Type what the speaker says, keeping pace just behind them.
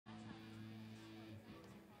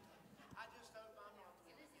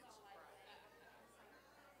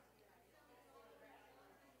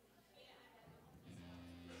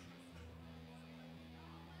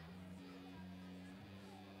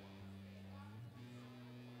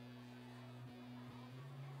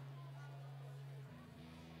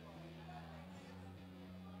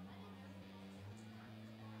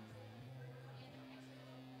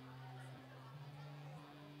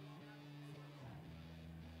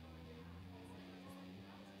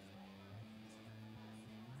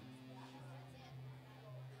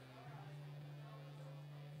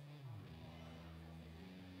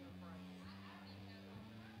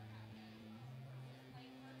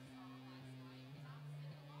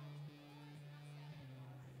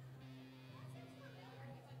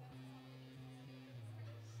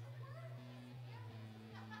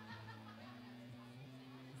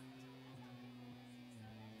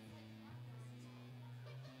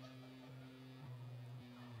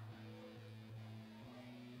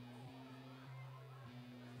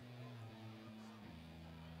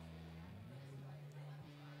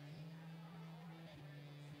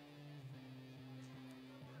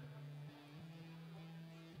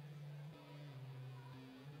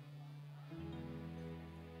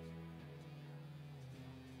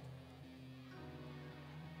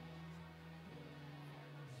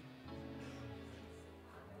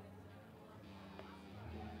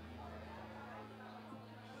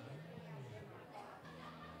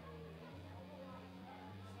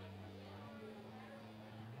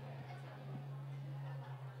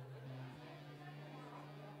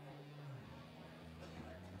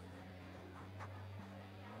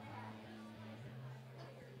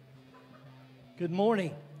Good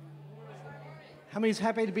morning. How many is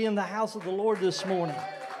happy to be in the house of the Lord this morning?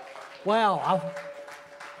 Wow,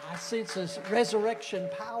 I sense a resurrection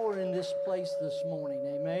power in this place this morning.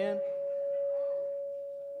 Amen.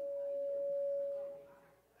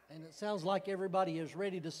 And it sounds like everybody is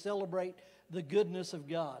ready to celebrate the goodness of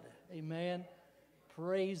God. Amen.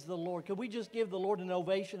 Praise the Lord. Could we just give the Lord an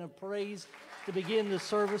ovation of praise to begin the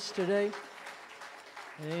service today?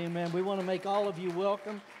 Amen. We want to make all of you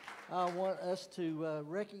welcome. I want us to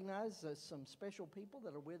recognize some special people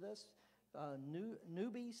that are with us,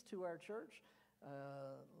 newbies to our church.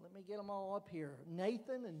 Let me get them all up here.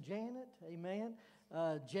 Nathan and Janet, amen.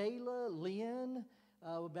 Jayla, Lynn.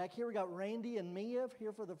 Back here we got Randy and Mia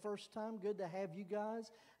here for the first time. Good to have you guys.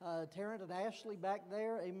 Tarrant and Ashley back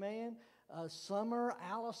there, amen. Summer,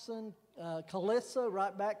 Allison, Calissa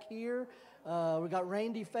right back here. We got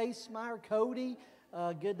Randy Facemeyer, Cody.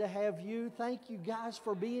 Good to have you. Thank you guys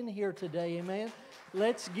for being here today, amen.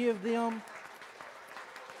 Let's give them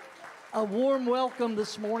a warm welcome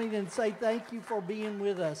this morning and say thank you for being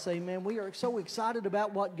with us, amen. We are so excited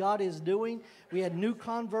about what God is doing. We had new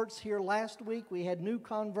converts here last week. We had new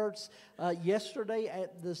converts yesterday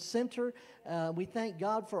at the center. We thank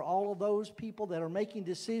God for all of those people that are making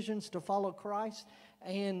decisions to follow Christ.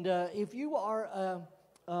 And if you are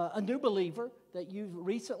a new believer, that you've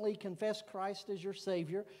recently confessed Christ as your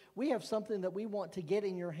Savior, we have something that we want to get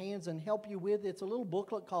in your hands and help you with. It's a little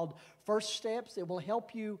booklet called First Steps. It will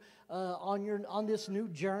help you on this new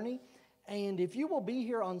journey. And if you will be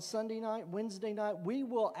here on Sunday night, Wednesday night, we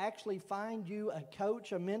will actually find you a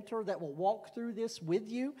coach, a mentor that will walk through this with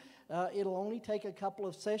you. It'll only take a couple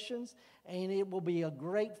of sessions, and it will be a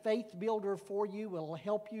great faith builder for you. It will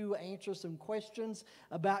help you answer some questions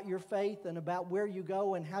about your faith and about where you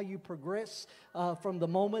go and how you progress from the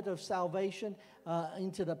moment of salvation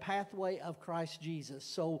into the pathway of Christ Jesus.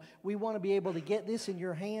 So we want to be able to get this in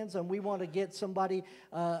your hands, and we want to get somebody,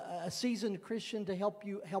 a seasoned Christian, to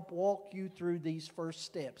help walk you through these first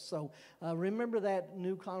steps. So remember that,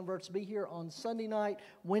 new converts. Be here on Sunday night,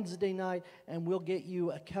 Wednesday night, and we'll get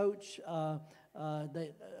you a coach,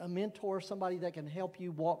 a mentor, somebody that can help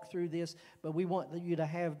you walk through this. But we want you to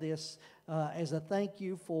have this as a thank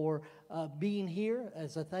you for being here,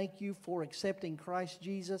 as a thank you for accepting Christ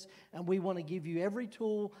Jesus, and we want to give you every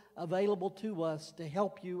tool available to us to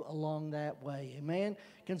help you along that way. Amen.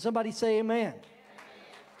 Can somebody say amen? Amen.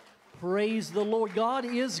 Praise the Lord. God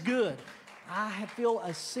is good. I feel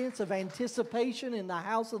a sense of anticipation in the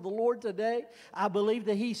house of the Lord today. I believe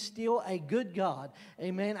that He's still a good God.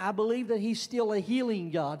 Amen. I believe that He's still a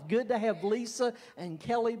healing God. Good to have Lisa and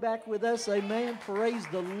Kelly back with us. Amen. Praise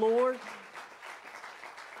the Lord.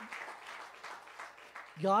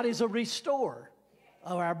 God is a restorer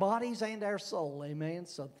of our bodies and our soul. Amen.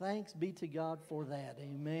 So thanks be to God for that.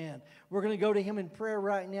 Amen. We're going to go to Him in prayer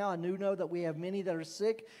right now. I do know that we have many that are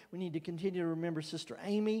sick. We need to continue to remember Sister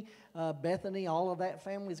Amy, Bethany, all of that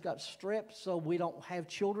family's got strep, so we don't have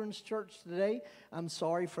children's church today. I'm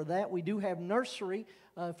sorry for that. We do have nursery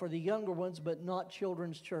for the younger ones, but not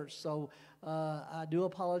children's church. So I do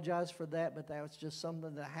apologize for that, but that's just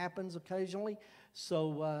something that happens occasionally.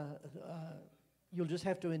 So you'll just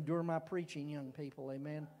have to endure my preaching, young people.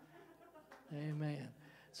 Amen. Amen.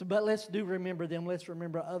 So, but let's do remember them. Let's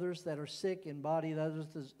remember others that are sick in body,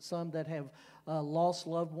 others, some that have lost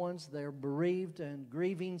loved ones. They're bereaved and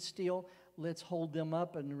grieving still. Let's hold them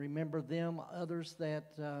up and remember them. Others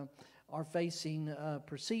that are facing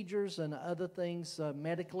procedures and other things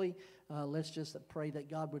medically. Let's just pray that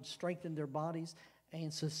God would strengthen their bodies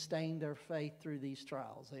and sustain their faith through these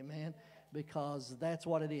trials. Amen. Because that's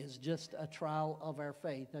what it is, just a trial of our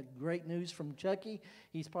faith. Great news from Chucky.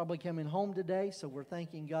 He's probably coming home today, so we're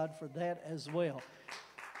thanking God for that as well.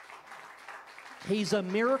 He's a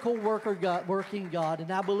miracle working God, and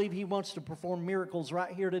I believe He wants to perform miracles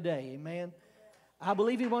right here today. Amen. I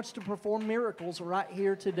believe He wants to perform miracles right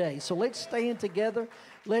here today. So let's stand together.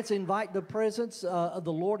 Let's invite the presence of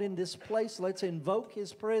the Lord in this place. Let's invoke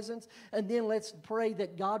His presence, and then let's pray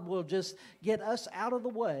that God will just get us out of the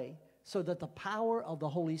way, so that the power of the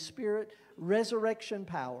Holy Spirit, resurrection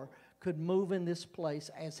power, could move in this place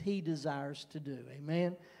as He desires to do.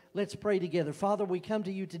 Amen. Let's pray together. Father, we come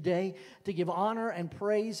to you today to give honor and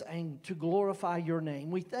praise and to glorify your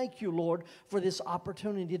name. We thank you, Lord, for this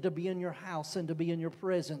opportunity to be in your house and to be in your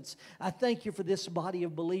presence. I thank you for this body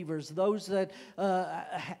of believers, those that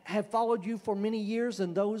have followed you for many years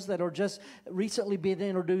and those that are just recently being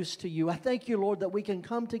introduced to you. I thank you, Lord, that we can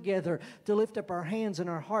come together to lift up our hands and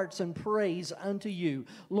our hearts and praise unto you.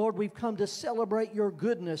 Lord, we've come to celebrate your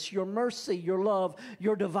goodness, your mercy, your love,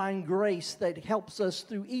 your divine grace that helps us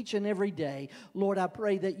through each each and every day. Lord, I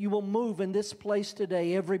pray that you will move in this place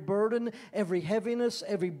today. Every burden, every heaviness,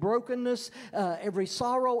 every brokenness, every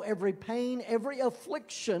sorrow, every pain, every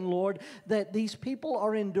affliction, Lord, that these people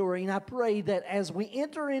are enduring. I pray that as we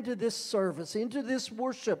enter into this service, into this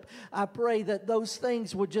worship, I pray that those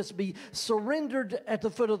things would just be surrendered at the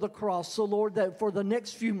foot of the cross. So, Lord, that for the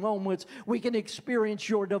next few moments, we can experience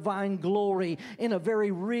your divine glory in a very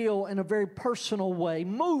real and a very personal way.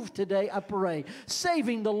 Move today, I pray,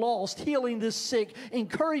 saving the lost, healing the sick,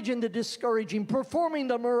 encouraging the discouraging, performing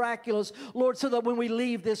the miraculous, Lord, so that when we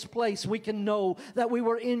leave this place, we can know that we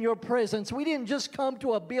were in your presence. We didn't just come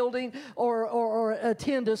to a building or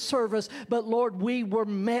attend a service, but Lord, we were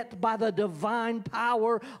met by the divine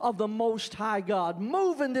power of the Most High God.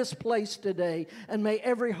 Move in this place today, and may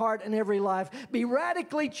every heart and every life be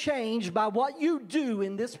radically changed by what you do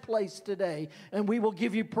in this place today. And we will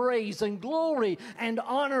give you praise and glory and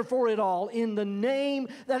honor for it all in the name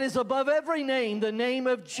that is above every name, the name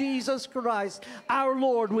of Jesus Christ, our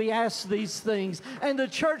Lord. We ask these things. And the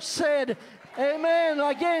church said, amen.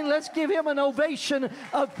 Again, let's give him an ovation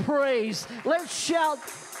of praise. Let's shout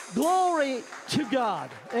glory to God.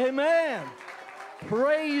 Amen.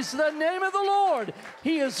 Praise the name of the Lord.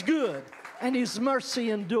 He is good, and his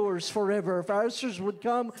mercy endures forever. If our ushers would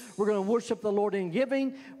come, we're going to worship the Lord in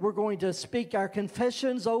giving. We're going to speak our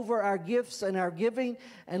confessions over our gifts and our giving.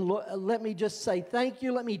 And let me just say thank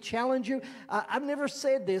you. Let me challenge you. I've never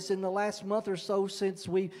said this in the last month or so since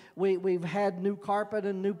we've had new carpet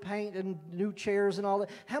and new paint and new chairs and all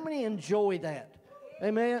that. How many enjoy that?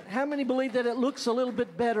 Amen. How many believe that it looks a little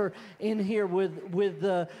bit better in here with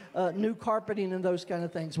new carpeting and those kind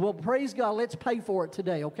of things? Well, praise God. Let's pay for it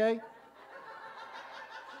today, okay?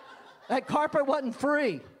 That carpet wasn't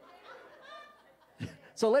free.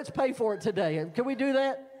 So let's pay for it today. Can we do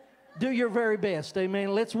that? Do your very best.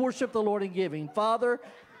 Amen. Let's worship the Lord in giving. Father,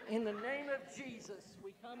 in the name of Jesus,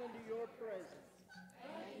 we come into your presence.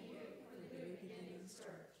 Thank you for the New Beginnings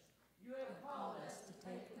Church. You have called us to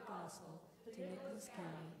take the gospel to Nicholas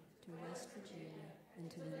County, to West Virginia,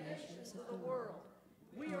 and to the nations of the world.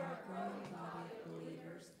 We are a growing body of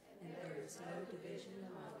believers, and there is no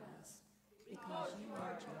division among us. Because you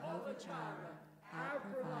are Jehovah Jireh, our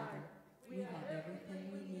provider, we have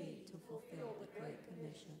everything we need to fulfill the Great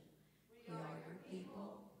Commission. We are your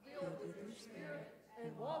people, filled with your Spirit,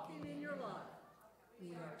 and walking in your life.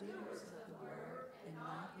 We are doers of the word and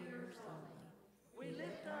not hearers only. We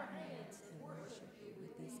lift our hands and worship you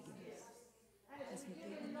with these gifts. As we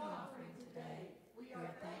give an offering today, we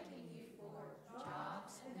are thanking you for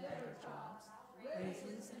jobs and better jobs,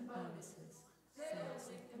 raises and bonuses,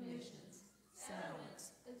 sales and commissions,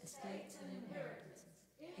 settlements, estates and inheritances,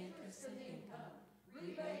 interest and income,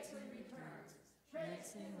 rebates and returns,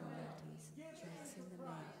 rents and royalties, checks in the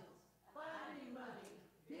mail, finding money,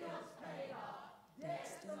 bills paid off,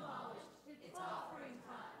 debts demolished. It's offering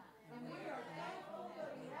time, and we are thankful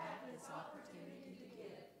that we have this opportunity to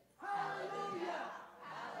give. Hallelujah!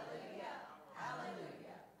 Hallelujah!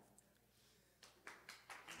 Hallelujah!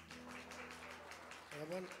 I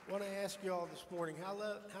want to ask you all this morning, how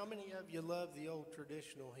many of you love the old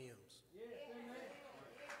traditional hymns?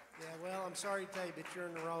 Yeah, well, I'm sorry to tell you, but you're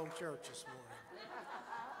in the wrong church this morning.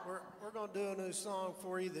 We're going to do a new song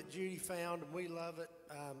for you that Judy found, and we love it.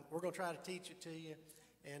 We're going to try to teach it to you,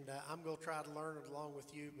 and I'm going to try to learn it along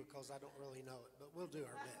with you because I don't really know it, but we'll do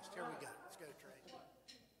our best. Here we go. Let's go, Trey.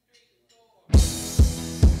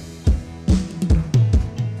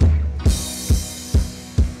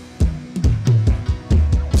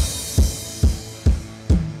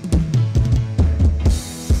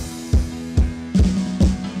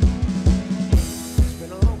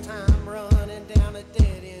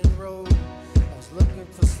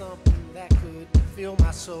 Fill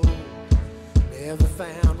my soul, never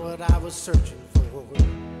found what I was searching for.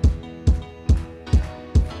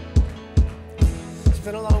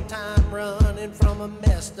 Spent a long time running from a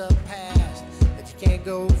messed up past, but you can't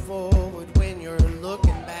go forward when you're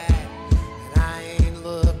looking back, and I ain't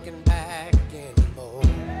looking back anymore.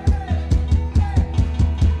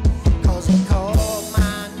 'Cause he called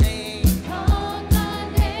my name, stole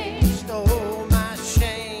my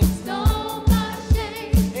shame.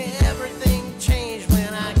 Everything changed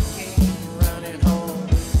when I came running home.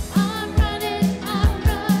 I'm running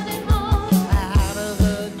home. Out of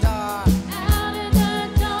the dark,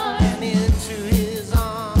 and into his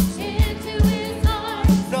arms.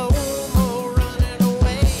 No more running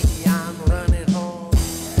away, I'm running home.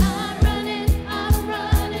 I'm running home.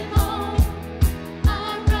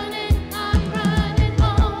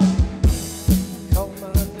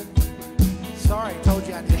 Sorry, I told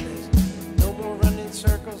you I did this. No more running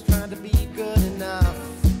circles trying to be good enough.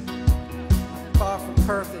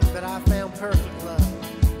 perfect, but I found perfect love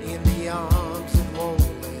in the arms that won't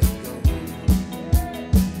let go.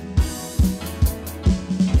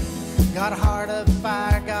 Got a heart of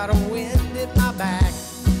fire, got a wind in my back.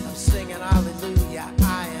 I'm singing hallelujah,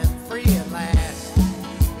 I am free at last.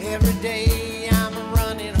 Every day I'm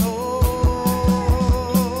running home.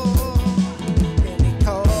 And he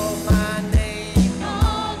called my name,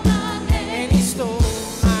 and he stole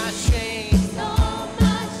my shame.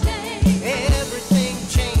 Everything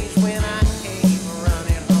changed when I came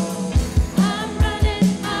running home. I'm running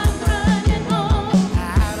home.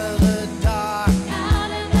 Out of the dark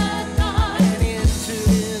and into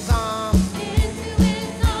his arms.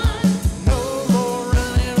 No more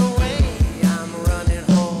running away, I'm running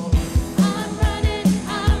home. I'm running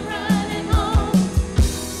home. I'm running home.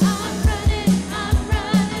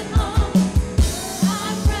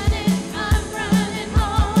 I'm running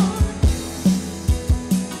home.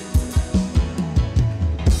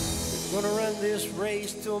 Gonna run this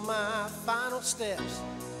race till my final steps.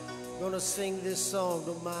 Gonna sing this song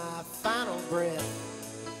till my final breath.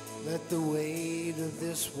 Let the weight of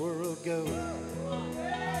this world go.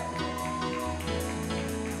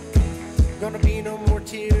 Gonna be no more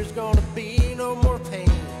tears, gonna be no more pain.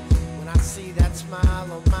 When I see that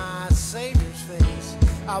smile on my Savior's face,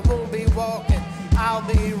 I won't be walking, I'll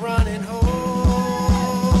be running home.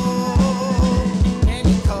 And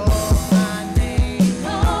he called my name,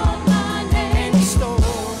 and he stole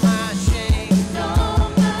my shame.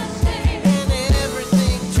 And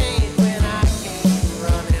everything changed when I came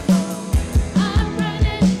running home. I'm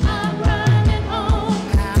running home.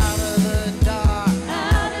 Out of the dark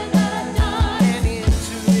and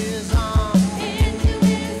into his arms.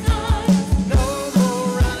 No more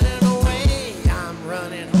running away, I'm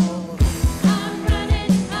running home. I'm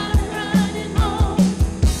running home.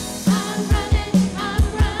 I'm running home.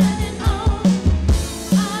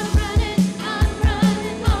 I'm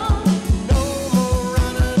running home. No more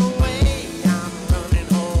running away, I'm running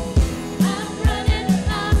home. I'm running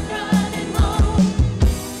home.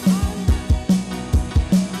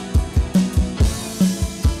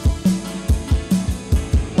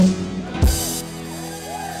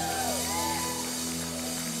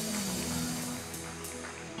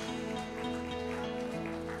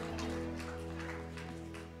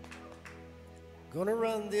 Gonna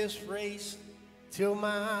run this race till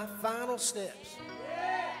my final steps.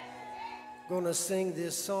 Gonna sing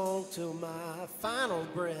this song till my final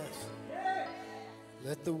breath.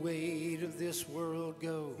 Let the weight of this world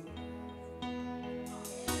go.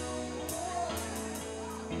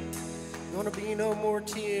 Gonna be no more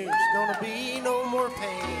tears, gonna be no more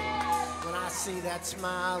pain. When I see that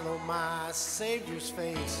smile on my Savior's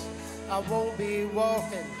face, I won't be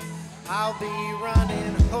walking, I'll be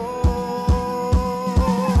running home.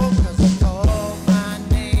 'Cause he called my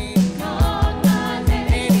name,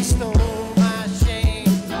 and he stole my shame.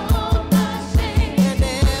 And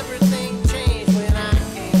everything changed when I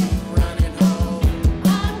came running home.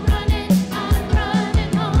 I'm running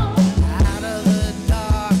home. Out of the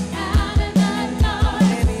dark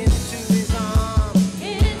and into his arms.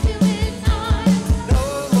 No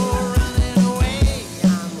more running away,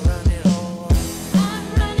 I'm running home. I'm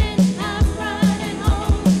running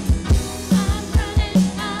home.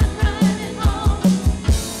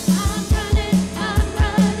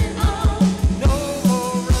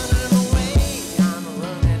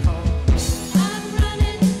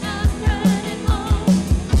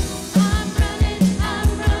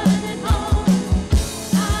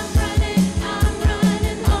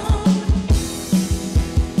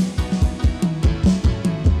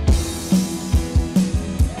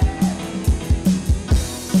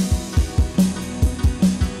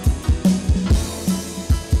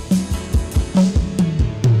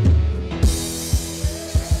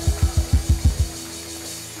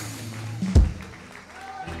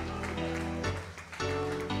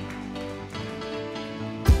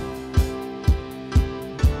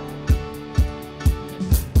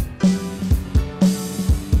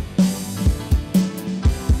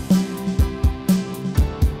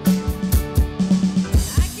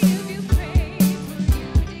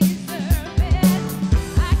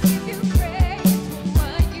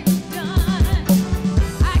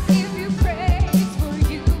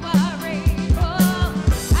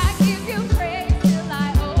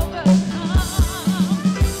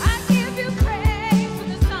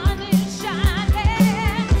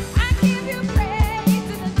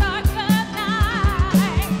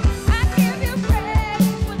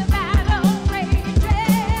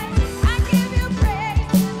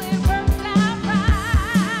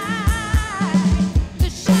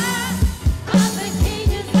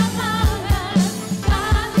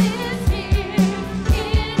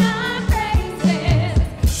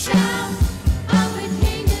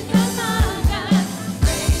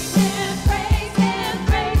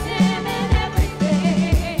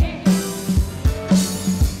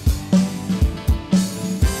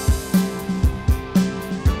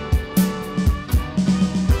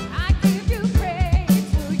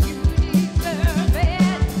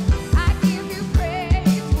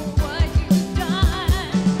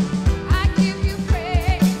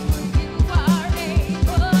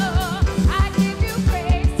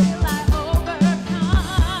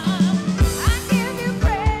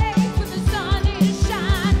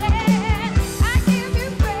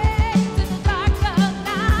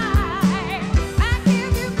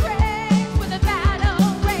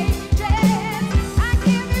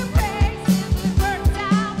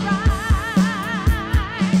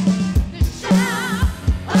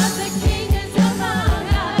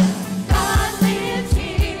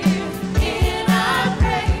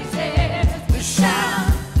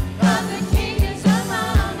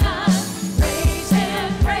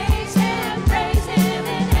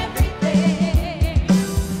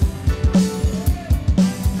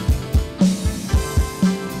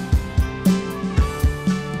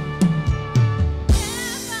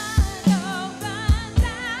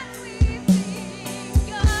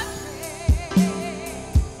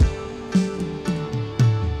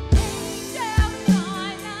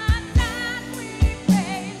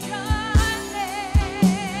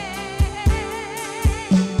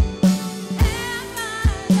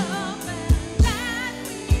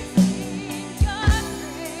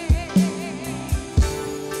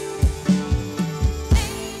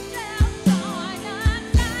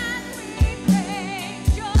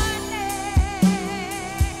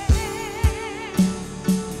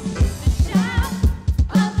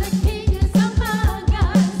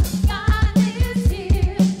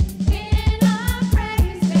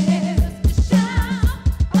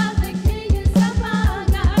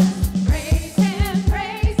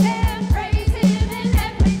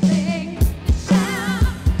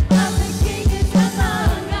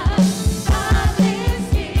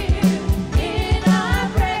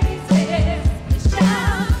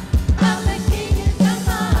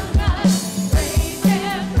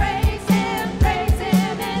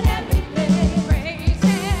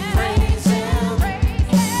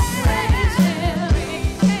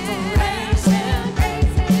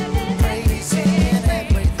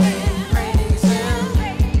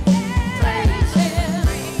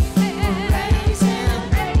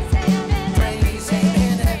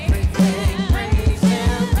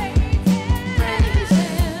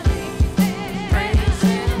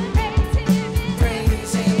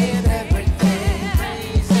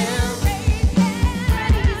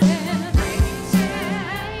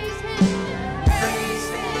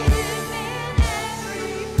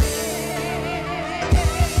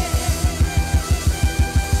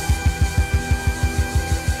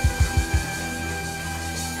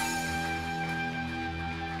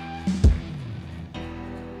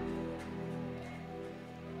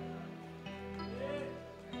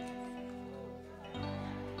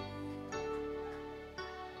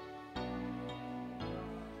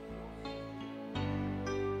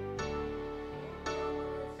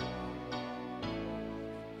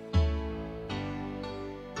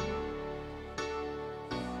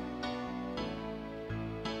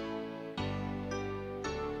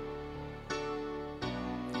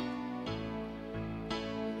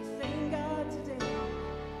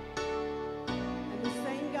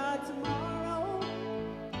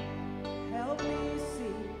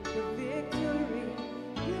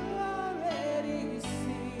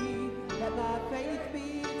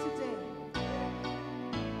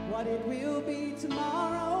 what it will be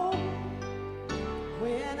tomorrow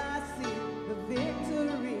when I see the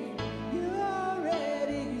victory you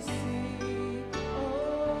already see.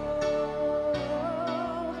 Oh,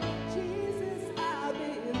 Jesus, I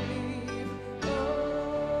believe.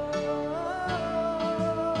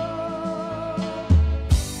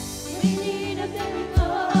 We need a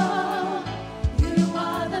miracle. You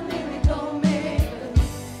are the miracle maker,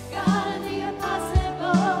 God of the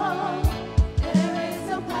impossible. There is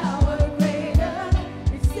no power greater,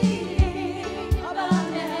 exceeding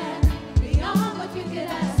abundant, beyond what you could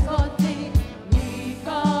ask.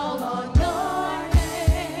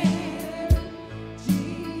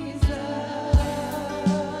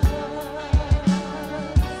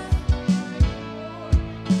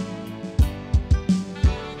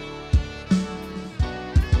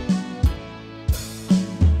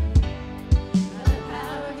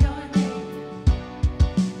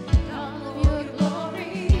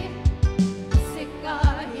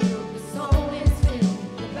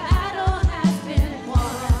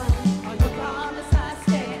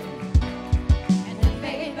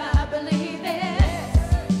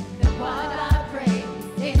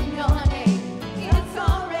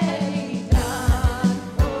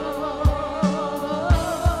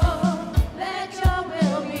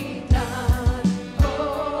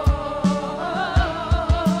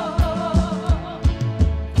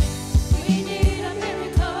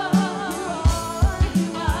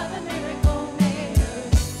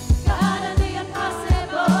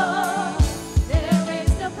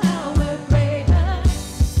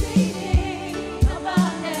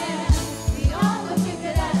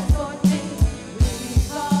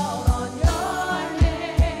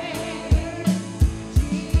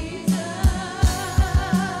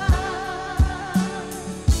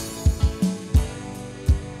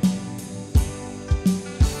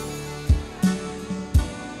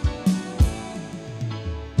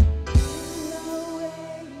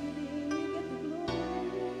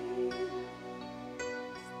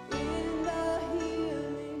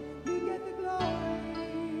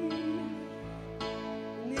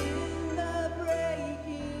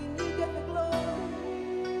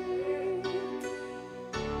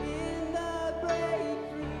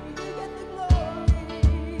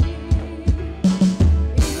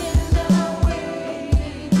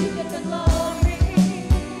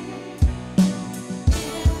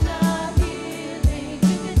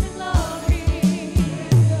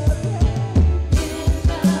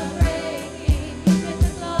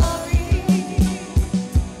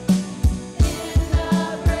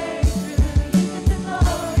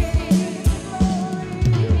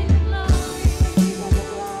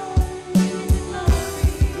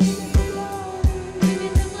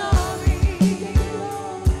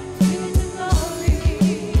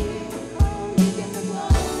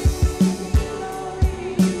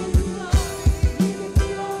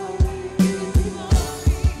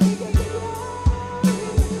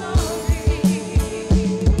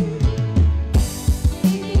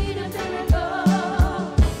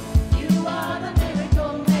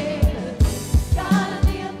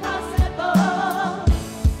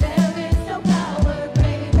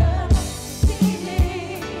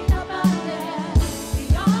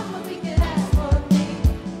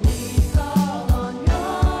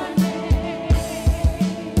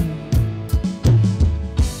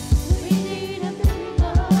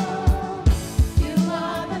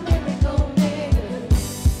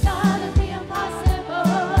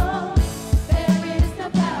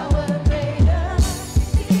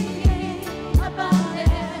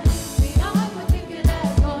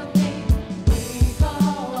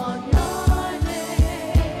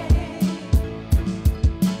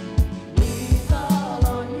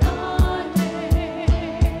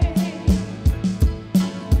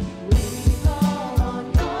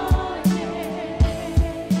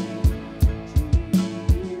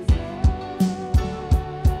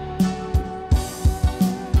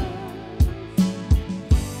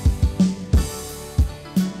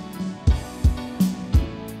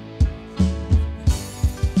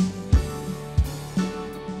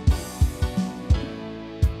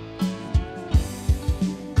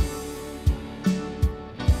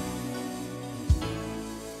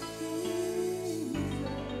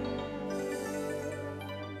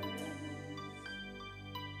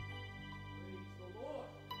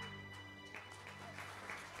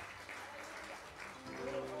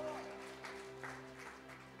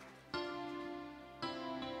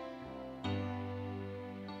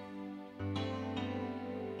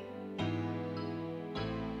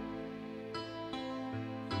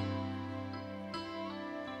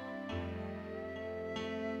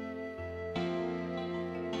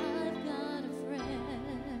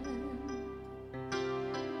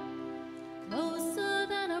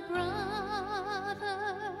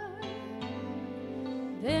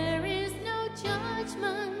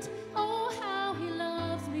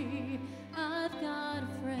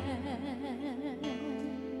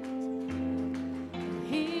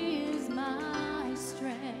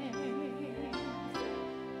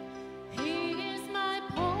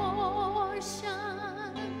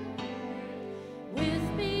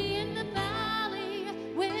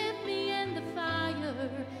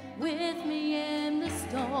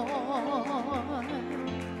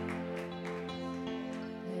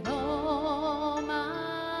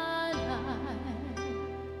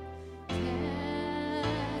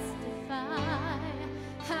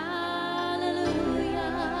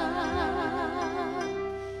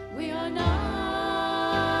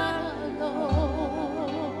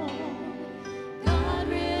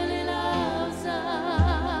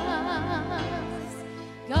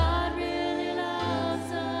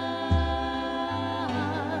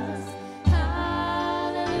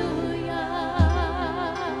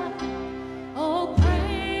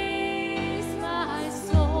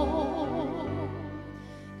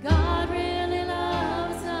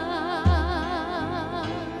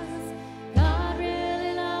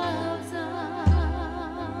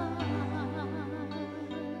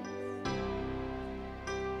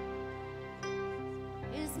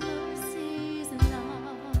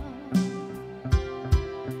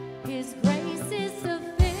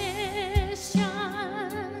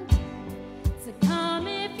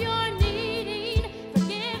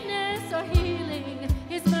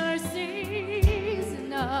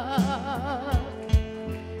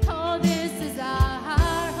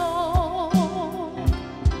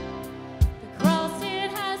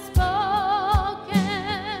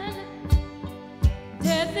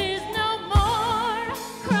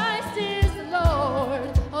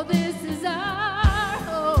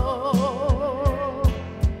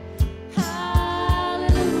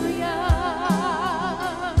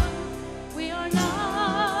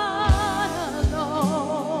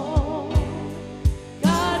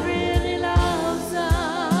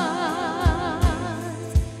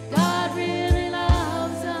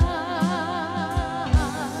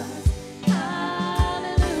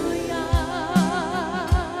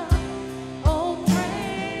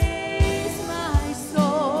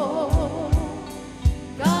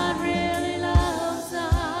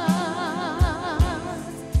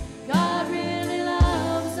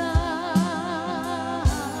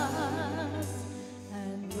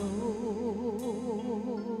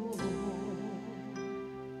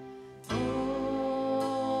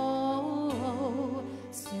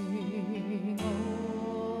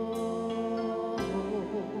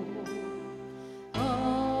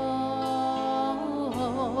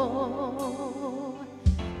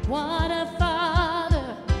 What a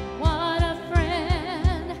Father, what a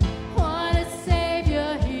friend, what a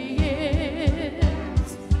Savior He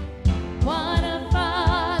is. What a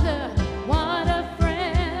Father, what a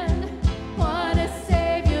friend, what a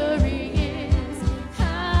Savior He is.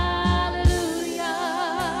 Hallelujah.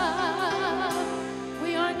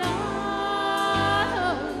 We are not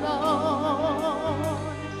alone.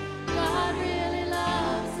 God really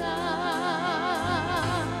loves us.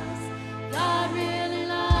 God really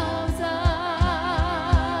loves us.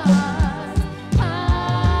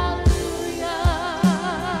 Hallelujah.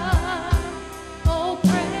 Oh,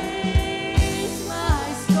 praise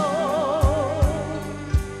my soul.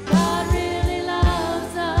 God really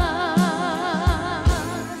loves us.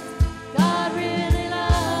 God really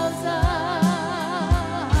loves us.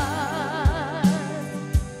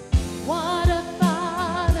 What a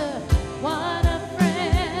Father, what a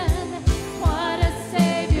friend, what a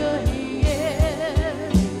Savior He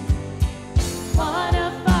is. What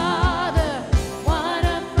a Father, what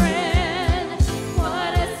a friend,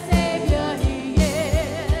 what a Savior He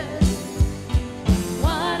is.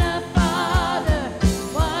 What a Father,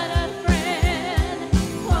 what a friend,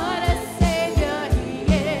 what a Savior He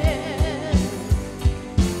is.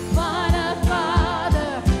 What a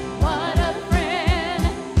Father, what a friend,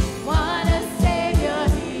 what a Savior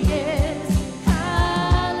He is.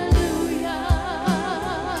 Hallelujah.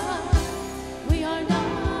 We are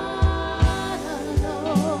not alone.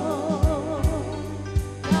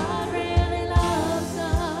 God really loves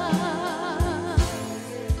us.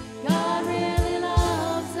 God really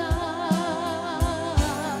loves us.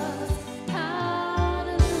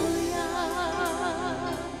 Hallelujah.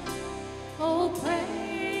 Oh,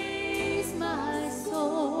 praise my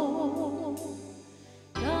soul.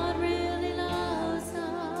 God really loves us.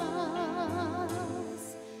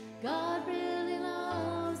 God really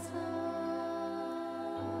loves us.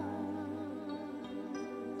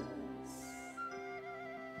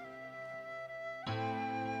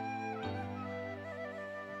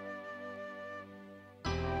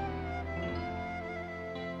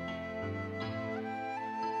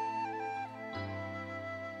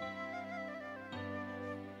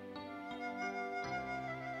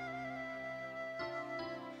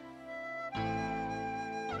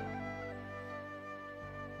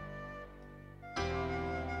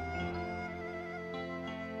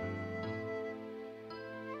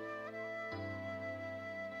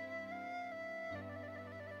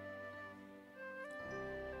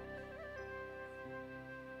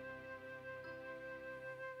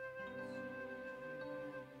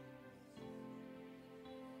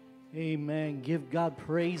 Amen. Give God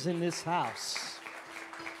praise in this house.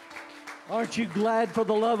 Aren't you glad for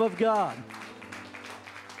the love of God?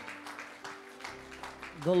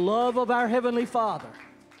 The love of our Heavenly Father.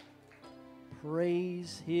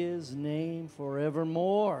 Praise His name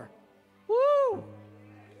forevermore. Woo!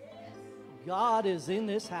 God is in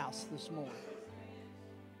this house this morning.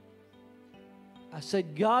 I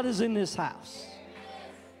said, God is in this house.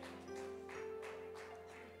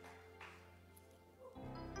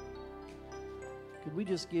 Could we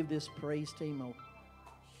just give this praise team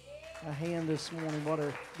a hand this morning? What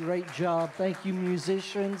a great job. Thank you,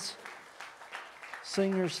 musicians.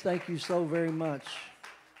 Singers, thank you so very much.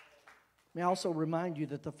 May I also remind you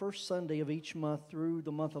that the first Sunday of each month through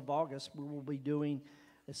the month of August, we will be doing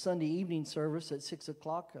a Sunday evening service at 6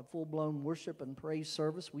 o'clock, a full-blown worship and praise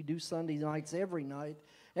service. We do Sunday nights every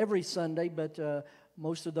Sunday, but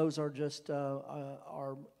most of those are just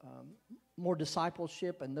more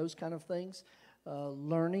discipleship and those kind of things.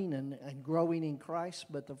 Learning and growing in Christ.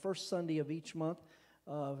 But the first Sunday of each month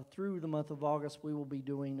through the month of August, we will be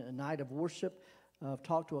doing a night of worship. I've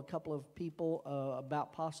talked to a couple of people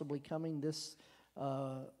about possibly coming this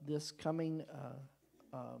coming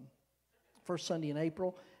first Sunday in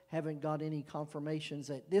April. Haven't got any confirmations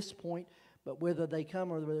at this point, but whether they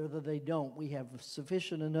come or whether they don't, we have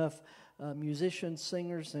sufficient enough musicians,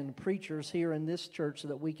 singers, and preachers here in this church so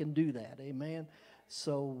that we can do that. Amen.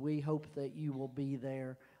 So we hope that you will be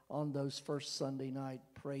there on those first Sunday night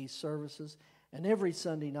praise services and every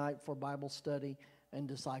Sunday night for Bible study and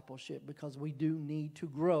discipleship, because we do need to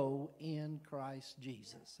grow in Christ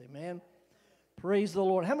Jesus. Amen. Praise the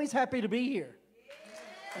Lord. How many's happy to be here?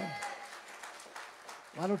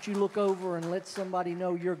 Why don't you look over and let somebody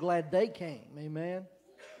know you're glad they came? Amen.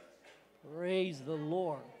 Praise the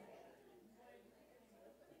Lord.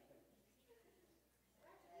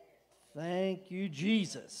 Thank you,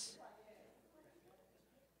 Jesus.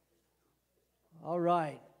 All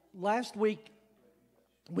right. Last week,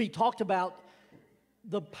 we talked about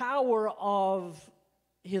the power of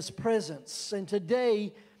His presence. And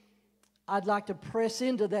today, I'd like to press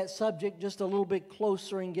into that subject just a little bit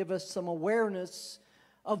closer and give us some awareness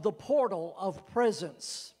of the portal of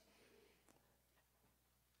presence.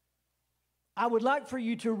 I would like for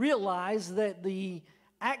you to realize that the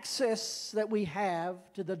access that we have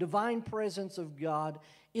to the divine presence of God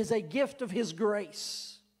is a gift of His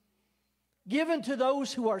grace, given to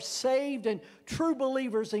those who are saved and true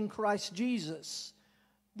believers in Christ Jesus,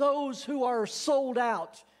 those who are sold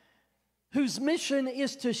out, whose mission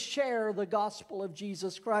is to share the gospel of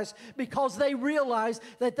Jesus Christ because they realize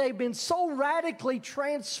that they've been so radically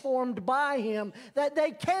transformed by Him that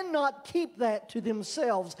they cannot keep that to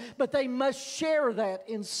themselves, but they must share that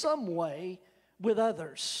in some way with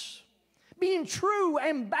others, being true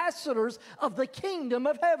ambassadors of the kingdom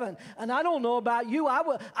of heaven. And I don't know about you,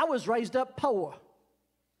 I was raised up poor.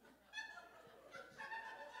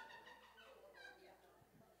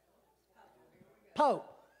 Pope.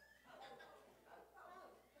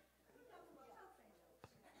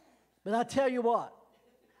 But I tell you what,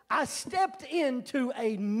 I stepped into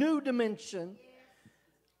a new dimension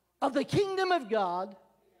of the kingdom of God,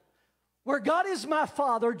 where God is my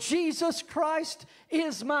Father, Jesus Christ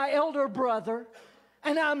is my elder brother,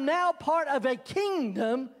 and I'm now part of a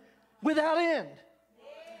kingdom without end.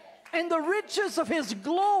 And the riches of His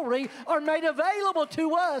glory are made available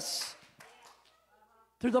to us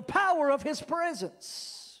through the power of His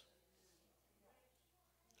presence.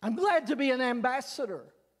 I'm glad to be an ambassador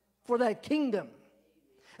for that kingdom.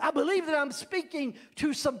 I believe that I'm speaking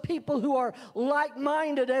to some people who are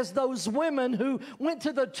like-minded as those women who went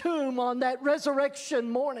to the tomb on that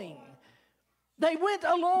resurrection morning. They went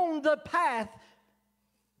along the path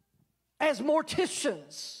as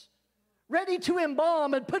morticians, ready to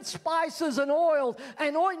embalm and put spices and oils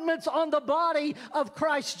and ointments on the body of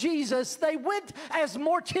Christ Jesus. They went as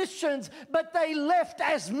morticians, but they left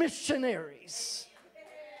as missionaries.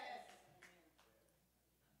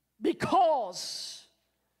 Because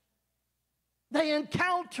they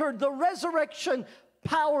encountered the resurrection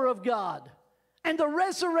power of God and the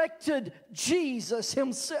resurrected Jesus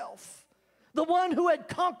Himself, the one who had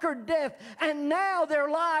conquered death, and now their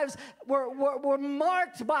lives were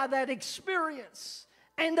marked by that experience,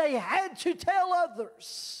 and they had to tell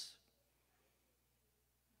others.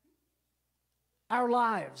 Our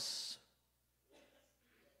lives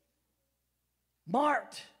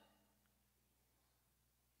marked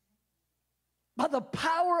by the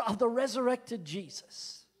power of the resurrected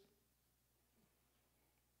Jesus.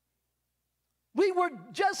 We were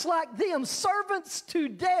just like them, servants to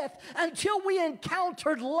death, until we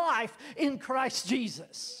encountered life in Christ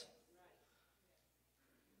Jesus.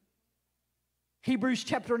 Hebrews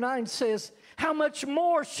chapter 9 says, how much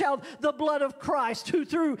more shall the blood of Christ, who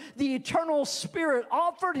through the eternal Spirit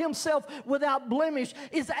offered Himself without blemish,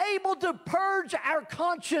 is able to purge our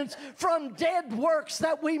conscience from dead works,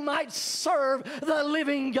 that we might serve the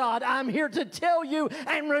living God. I'm here to tell you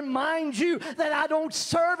and remind you that I don't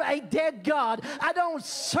serve a dead God. I don't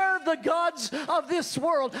serve the gods of this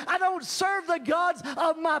world. I don't serve the gods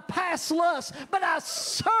of my past lusts, but I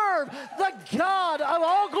serve the God of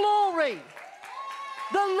all glory,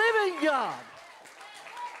 the living God.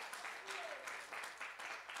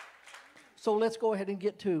 So let's go ahead and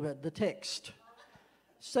get to the text.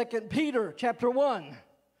 2 Peter chapter 1.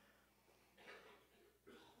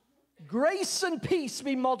 Grace and peace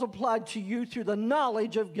be multiplied to you through the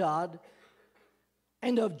knowledge of God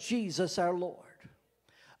and of Jesus our Lord,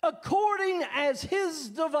 according as His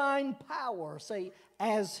divine power, say,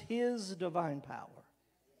 as His divine power.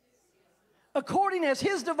 According as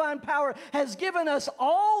His divine power has given us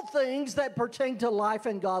all things that pertain to life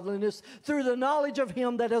and godliness through the knowledge of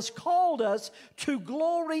Him that has called us to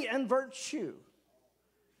glory and virtue,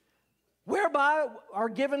 whereby are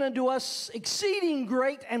given unto us exceeding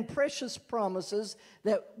great and precious promises,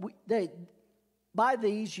 that by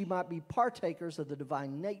these you might be partakers of the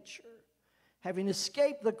divine nature, having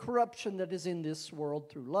escaped the corruption that is in this world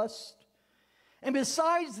through lust. And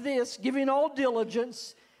besides this, giving all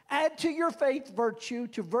diligence, add to your faith virtue,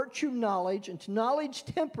 to virtue knowledge, and to knowledge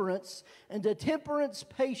temperance, and to temperance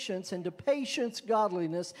patience, and to patience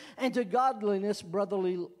godliness, and to godliness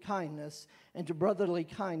brotherly kindness, and to brotherly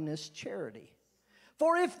kindness charity.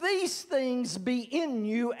 For if these things be in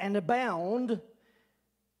you and abound,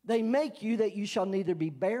 they make you that you shall neither be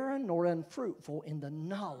barren nor unfruitful in the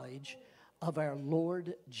knowledge of our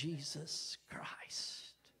Lord Jesus Christ.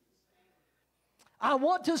 I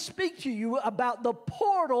want to speak to you about the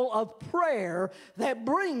portal of prayer that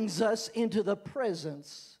brings us into the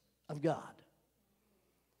presence of God.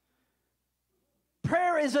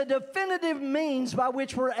 Prayer is a definitive means by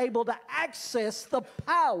which we're able to access the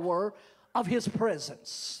power of His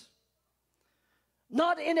presence.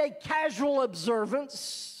 not in a casual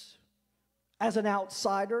observance as an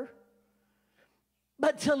outsider,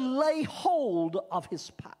 but to lay hold of His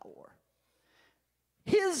power.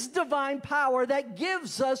 His divine power that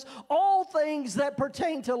gives us all things that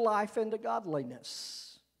pertain to life and to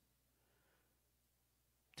godliness.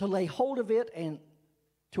 To lay hold of it and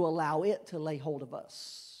to allow it to lay hold of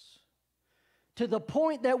us. To the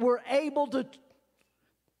point that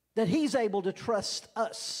that He's able to trust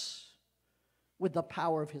us with the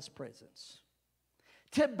power of His presence.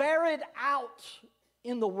 To bear it out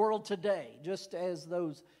in the world today, just as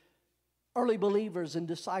those early believers and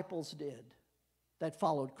disciples did that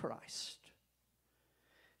followed Christ.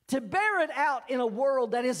 To bear it out in a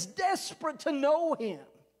world that is desperate to know Him.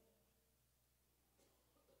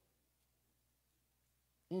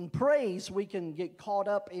 In praise, we can get caught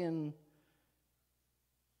up in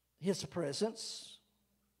His presence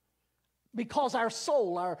because our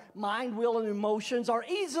soul, our mind, will, and emotions are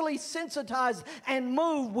easily sensitized and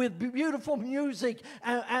moved with beautiful music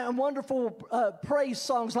and wonderful praise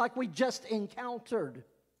songs like we just encountered.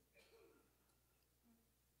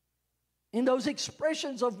 In those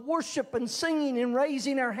expressions of worship and singing and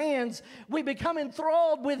raising our hands, we become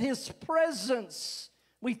enthralled with His presence.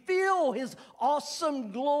 We feel His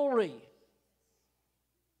awesome glory.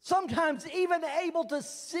 Sometimes even able to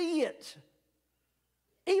see it.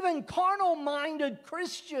 Even carnal-minded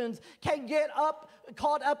Christians can get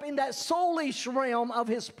caught up in that soulish realm of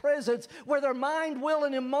His presence where their mind, will,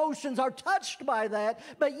 and emotions are touched by that,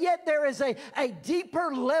 but yet there is a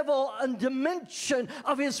deeper level and dimension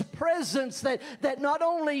of His presence that not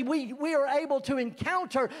only we are able to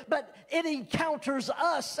encounter, but it encounters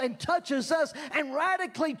us and touches us and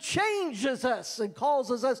radically changes us and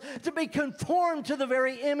causes us to be conformed to the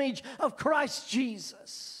very image of Christ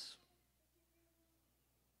Jesus.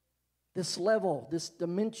 This level, this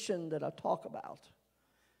dimension that I talk about,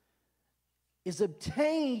 is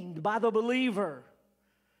obtained by the believer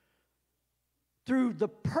through the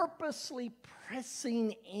purposely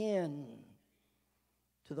pressing in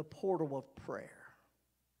to the portal of prayer.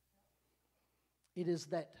 It is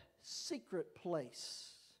that secret place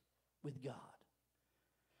with God.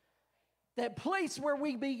 That place where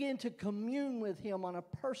we begin to commune with Him on a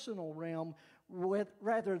personal realm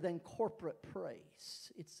rather than corporate praise.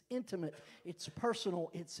 It's intimate, it's personal,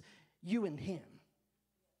 it's you and Him.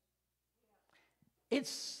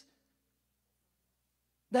 It's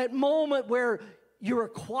that moment where you're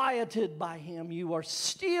quieted by Him, you are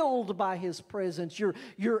stilled by His presence,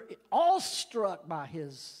 you're awestruck by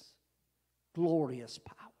His glorious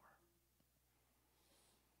power.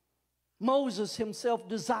 Moses himself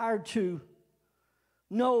desired to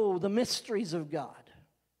know the mysteries of God.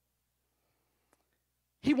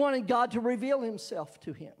 He wanted God to reveal Himself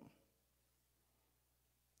to him.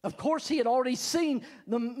 Of course, he had already seen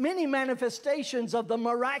the many manifestations of the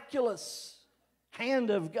miraculous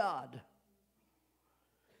hand of God.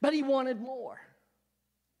 But he wanted more.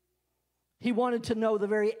 He wanted to know the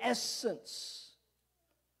very essence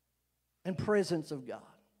and presence of God.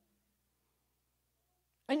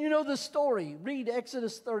 And you know the story. Read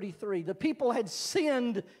Exodus 33. The people had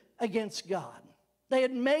sinned against God. They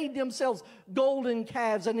had made themselves golden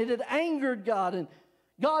calves, and it had angered God. And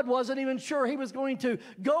God wasn't even sure He was going to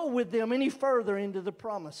go with them any further into the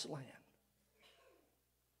promised land.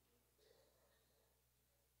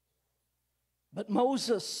 But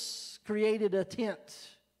Moses created a tent.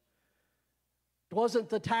 It wasn't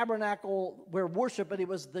the tabernacle where worship, but it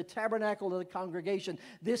was the tabernacle of the congregation.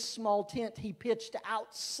 This small tent he pitched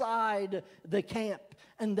outside the camp.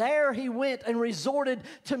 And there he went and resorted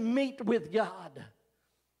to meet with God.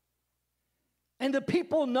 And the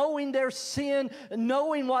people, knowing their sin,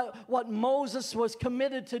 knowing what Moses was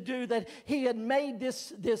committed to do, that he had made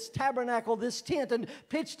this tabernacle, this tent, and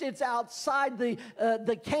pitched it outside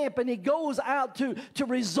the camp, and he goes out to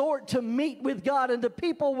resort to meet with God. And the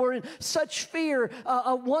people were in such fear,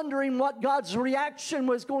 wondering what God's reaction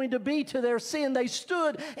was going to be to their sin. They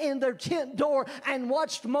stood in their tent door and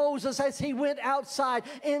watched Moses as he went outside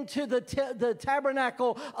into the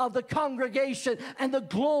tabernacle of the congregation, and the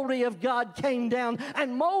glory of God came down,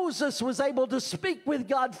 and Moses was able to speak with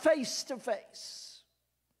God face to face.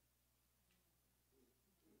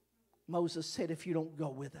 Moses said, if you don't go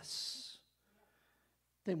with us,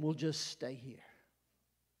 then we'll just stay here.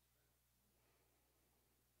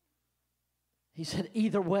 He said,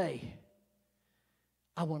 either way,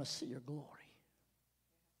 I want to see your glory.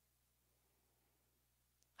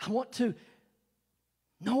 I want to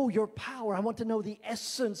know your power. I want to know the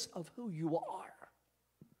essence of who you are.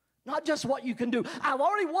 Not just what you can do. I've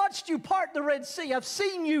already watched you part the Red Sea. I've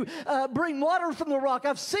seen you bring water from the rock.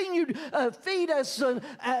 I've seen you feed us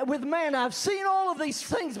with manna. I've seen all of these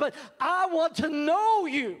things, but I want to know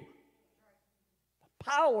you. The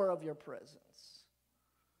power of your presence.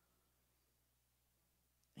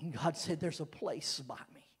 And God said, there's a place by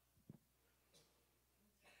me,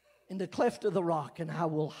 in the cleft of the rock, and I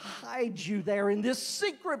will hide you there in this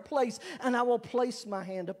secret place, and I will place my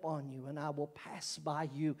hand upon you, and I will pass by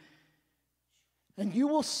you. And you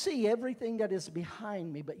will see everything that is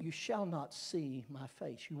behind me, but you shall not see my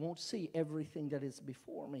face. You won't see everything that is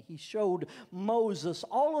before me. He showed Moses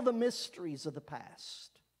all of the mysteries of the past,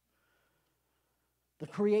 the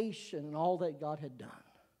creation and all that God had done.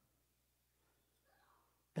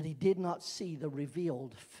 But he did not see the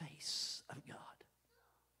revealed face of God.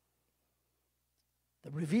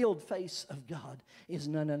 The revealed face of God is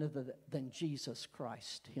none other than Jesus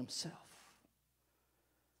Christ himself.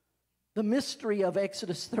 The mystery of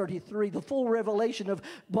Exodus 33, the full revelation of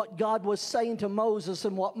what God was saying to Moses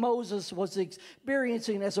and what Moses was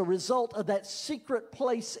experiencing as a result of that secret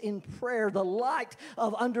place in prayer, the light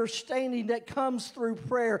of understanding that comes through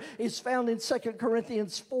prayer, is found in 2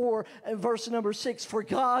 Corinthians 4 and verse number 6. For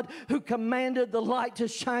God, who commanded the light to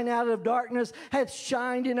shine out of darkness, hath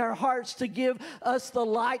shined in our hearts to give us the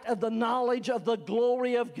light of the knowledge of the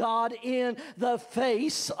glory of God in the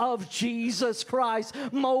face of Jesus Christ.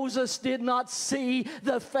 Moses did not see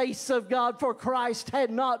the face of God, for Christ had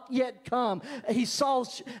not yet come. He saw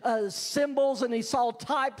symbols and he saw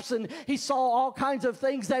types and he saw all kinds of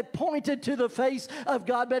things that pointed to the face of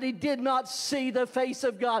God, but he did not see the face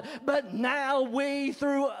of God. But now we,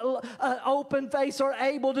 through an open face, are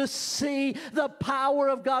able to see the power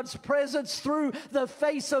of God's presence through the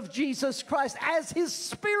face of Jesus Christ as his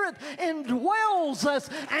Spirit indwells us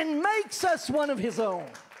and makes us one of his own.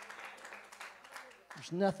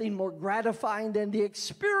 There's nothing more gratifying than the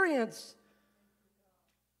experience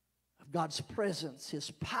of God's presence, his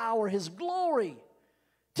power, his glory,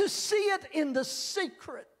 to see it in the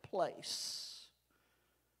secret place.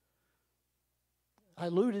 I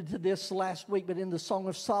alluded to this last week, but in the Song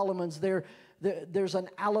of Solomon's, there's an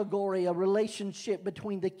allegory, a relationship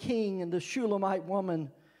between the king and the Shulamite woman.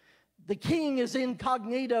 The king is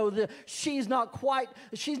incognito. She's not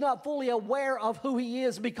fully aware of who he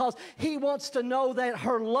is, because he wants to know that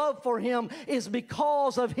her love for him is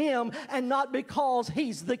because of him and not because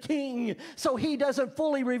he's the king. So he doesn't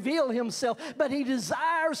fully reveal himself, but he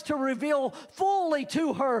desires to reveal fully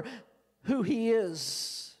to her who he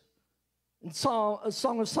is. In Song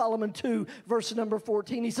of Solomon 2, verse number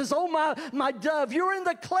 14, he says, "Oh, my dove, you're in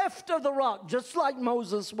the cleft of the rock," just like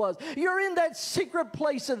Moses was. "You're in that secret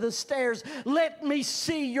place of the stairs. Let me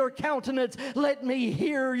see your countenance. Let me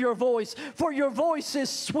hear your voice. For your voice is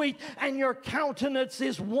sweet and your countenance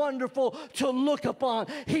is wonderful to look upon."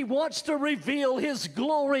 He wants to reveal his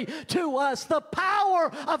glory to us, the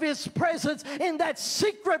power of his presence in that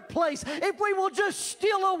secret place. If we will just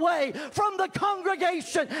steal away from the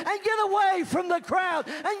congregation and get away from the crowd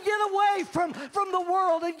and get away from the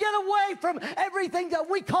world and get away from everything that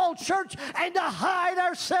we call church and to hide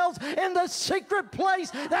ourselves in the secret place,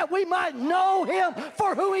 that we might know him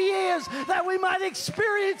for who he is, that we might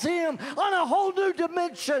experience him on a whole new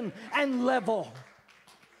dimension and level.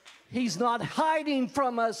 He's not hiding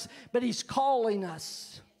from us, but he's calling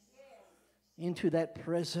us into that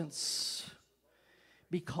presence,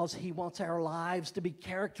 because he wants our lives to be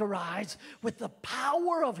characterized with the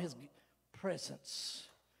power of his presence.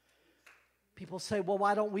 People say, well,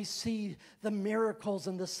 why don't we see the miracles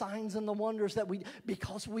and the signs and the wonders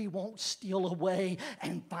because we won't steal away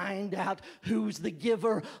and find out who's the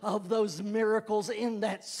giver of those miracles in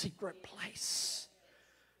that secret place.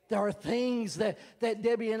 There are things that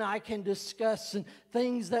Debbie and I can discuss, and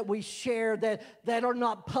things that we share that are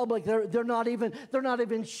not public. They're not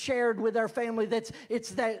even shared with our family. It's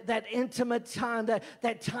that intimate time,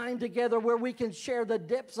 that time together where we can share the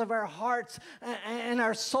depths of our hearts and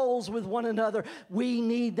our souls with one another. We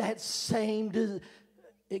need that same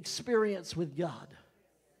experience with God.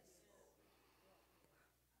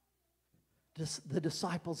 The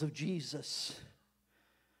disciples of Jesus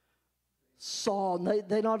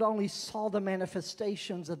they not only saw the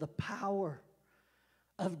manifestations of the power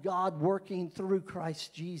of God working through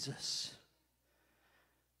Christ Jesus,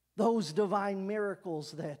 those divine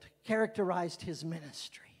miracles that characterized his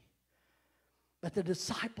ministry, but the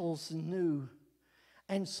disciples knew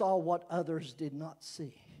and saw what others did not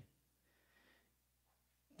see.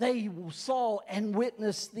 They saw and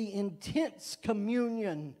witnessed the intense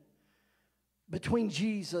communion between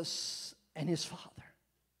Jesus and his Father.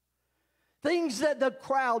 Things that the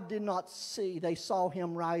crowd did not see. They saw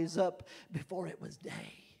him rise up before it was day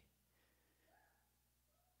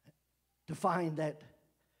to find that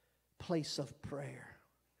place of prayer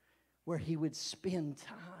where he would spend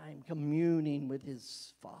time communing with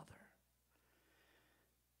his Father.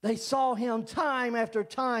 They saw him time after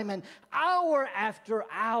time and hour after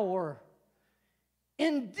hour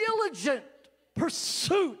in diligent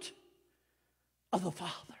pursuit of the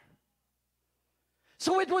Father.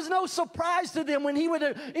 So it was no surprise to them when he would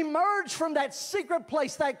emerge from that secret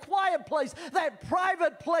place, that quiet place, that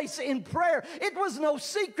private place in prayer. It was no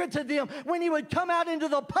secret to them when he would come out into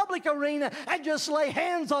the public arena and just lay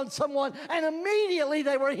hands on someone, and immediately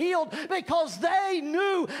they were healed because they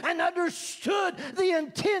knew and understood the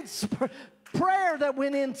intense prayer that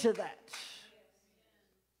went into that.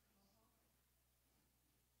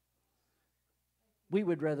 We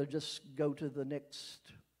would rather just go to the next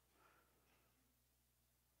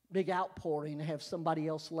big outpouring and have somebody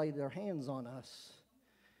else lay their hands on us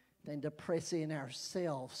than to press in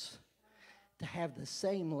ourselves to have the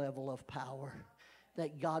same level of power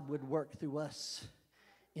that God would work through us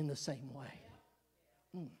in the same way.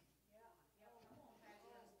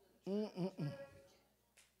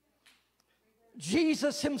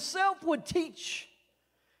 Jesus himself would teach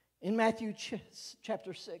in Matthew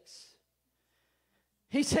chapter 6.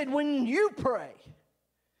 He said, when you pray,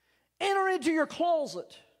 enter into your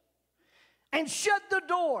closet and shut the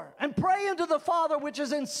door and pray unto the Father which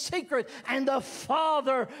is in secret, and the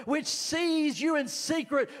Father which sees you in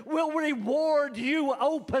secret will reward you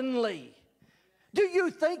openly. Do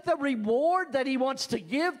you think the reward that he wants to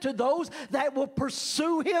give to those that will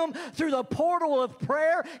pursue him through the portal of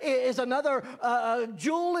prayer is another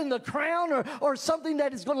jewel in the crown, or something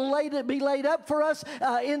that is going to be laid up for us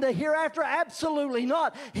in the hereafter? Absolutely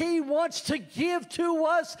not. He wants to give to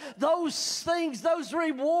us those things, those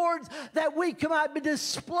rewards, that we can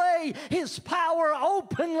display his power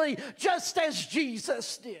openly, just as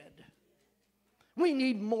Jesus did. We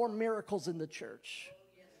need more miracles in the church.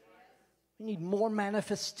 We need more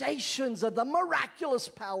manifestations of the miraculous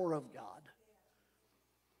power of God.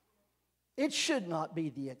 It should not be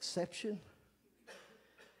the exception.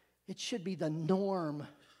 It should be the norm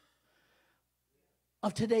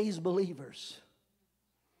of today's believers.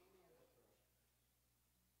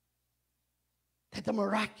 That the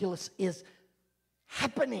miraculous is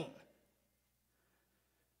happening.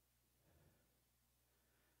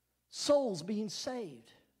 Souls being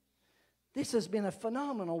saved. This has been a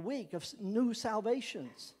phenomenal week of new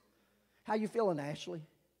salvations. How you feeling, Ashley?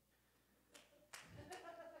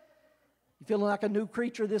 You feeling like a new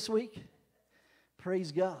creature this week?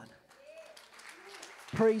 Praise God.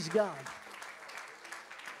 Praise God.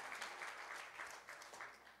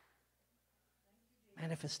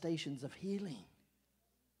 Manifestations of healing.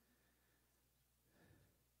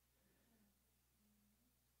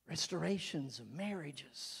 Restorations of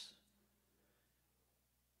marriages.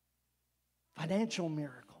 Financial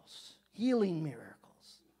miracles, healing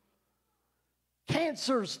miracles,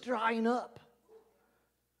 cancers drying up,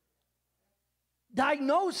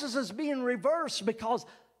 diagnosis is being reversed because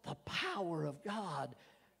the power of God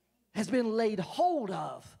has been laid hold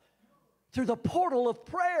of through the portal of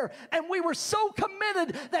prayer. And we were so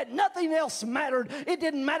committed that nothing else mattered. It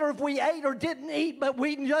didn't matter if we ate or didn't eat, but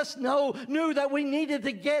we just knew that we needed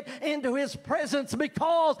to get into his presence,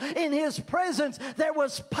 because in his presence there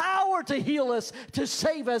was power to heal us, to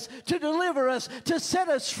save us, to deliver us, to set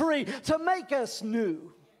us free, to make us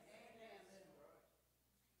new.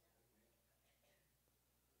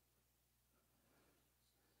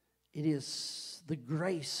 It is the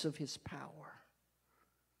grace of his power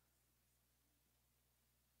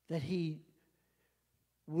that he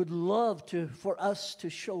would love for us to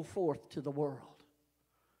show forth to the world.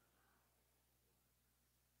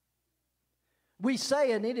 We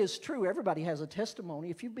say, and it is true, everybody has a testimony.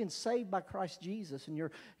 If you've been saved by Christ Jesus and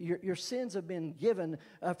your sins have been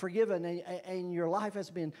forgiven, and your life has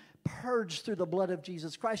been purged through the blood of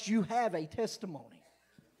Jesus Christ, you have a testimony.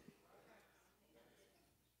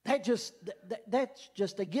 That's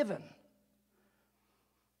just a given.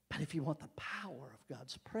 But if you want the power of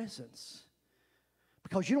God's presence,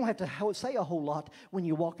 because you don't have to say a whole lot when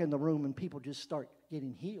you walk in the room and people just start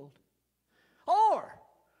getting healed. Or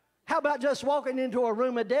how about just walking into a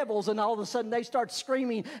room of devils and all of a sudden they start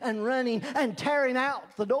screaming and running and tearing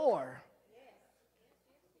out the door?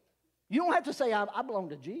 You don't have to say, I belong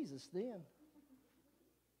to Jesus then.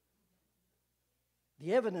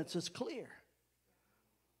 The evidence is clear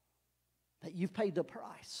that you've paid the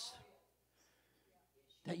price.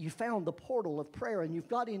 that you found the portal of prayer and you've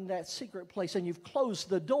got in that secret place and you've closed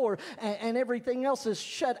the door and everything else is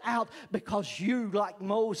shut out because you, like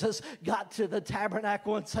Moses, got to the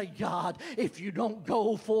tabernacle and say, God, if you don't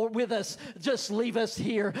go with us, just leave us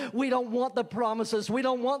here. We don't want the promises. We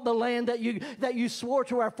don't want the land that you swore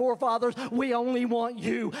to our forefathers. We only want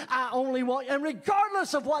you. I only want you. And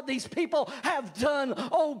regardless of what these people have done,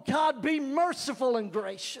 oh God, be merciful and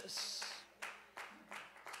gracious.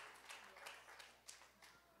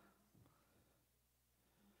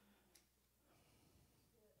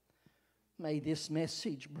 May this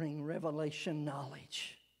message bring revelation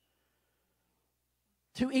knowledge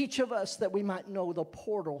to each of us that we might know the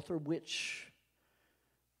portal through which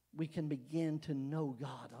we can begin to know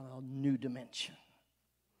God on a new dimension,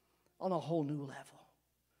 on a whole new level.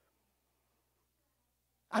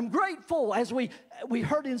 I'm grateful, as we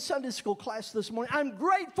heard in Sunday school class this morning, I'm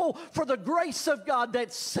grateful for the grace of God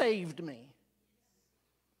that saved me.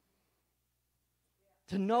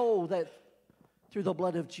 To know that through the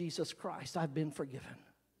blood of Jesus Christ, I've been forgiven.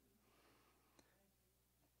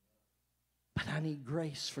 But I need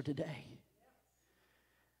grace for today.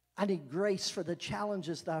 I need grace for the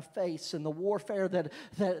challenges that I face and the warfare that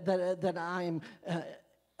I am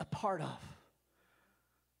a part of.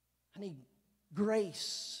 I need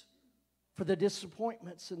grace for the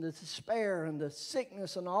disappointments and the despair and the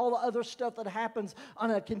sickness and all the other stuff that happens on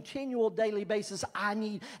a continual daily basis. I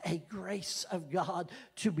need a grace of God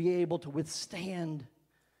to be able to withstand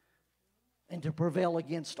and to prevail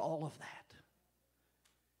against all of that.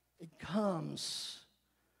 It comes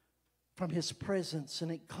from His presence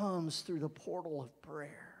and it comes through the portal of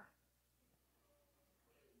prayer.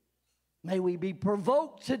 May we be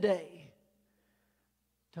provoked today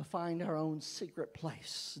to find our own secret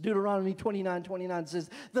place. Deuteronomy 29:29 says,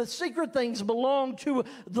 the secret things belong to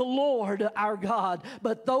the Lord our God,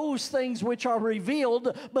 but those things which are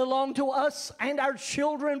revealed belong to us and our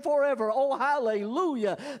children forever. Oh,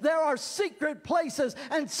 hallelujah. There are secret places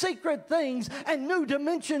and secret things and new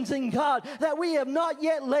dimensions in God that we have not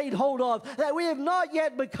yet laid hold of, that we have not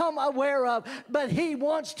yet become aware of, but He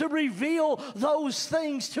wants to reveal those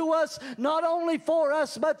things to us, not only for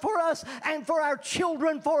us, but for us and for our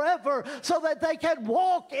children forever, so that they can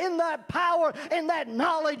walk in that power, in that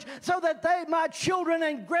knowledge, so that my children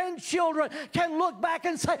and grandchildren can look back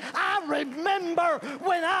and say, I remember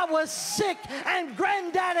when I was sick and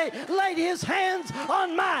Granddaddy laid his hands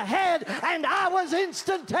on my head and I was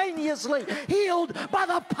instantaneously healed by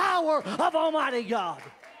the power of Almighty God.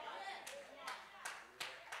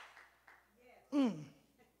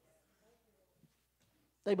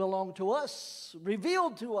 They belong to us,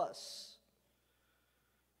 revealed to us.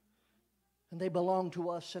 And they belong to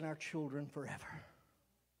us and our children forever.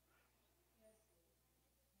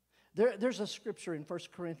 There's a scripture in 1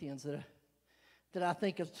 Corinthians that I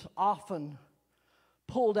think is often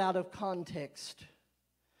pulled out of context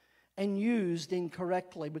and used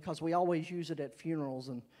incorrectly because we always use it at funerals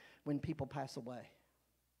and when people pass away.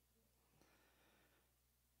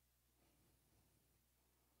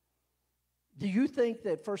 Do you think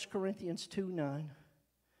that 1 Corinthians 2:9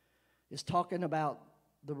 is talking about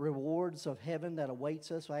the rewards of heaven that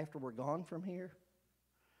awaits us after we're gone from here?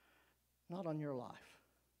 Not on your life.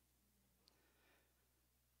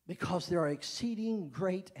 Because there are exceeding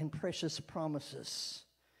great and precious promises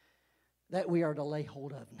that we are to lay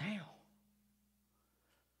hold of now.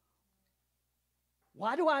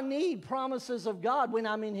 Why do I need promises of God when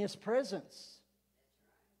I'm in His presence?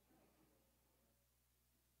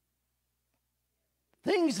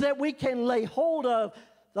 Things that we can lay hold of,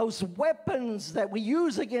 those weapons that we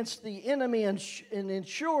use against the enemy and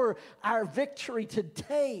ensure our victory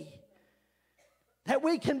today. That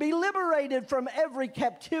we can be liberated from every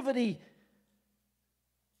captivity,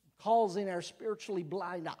 causing our spiritually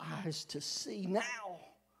blind eyes to see now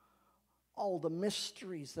all the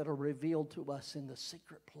mysteries that are revealed to us in the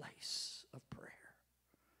secret place of prayer.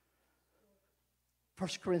 1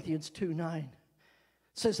 Corinthians 2:9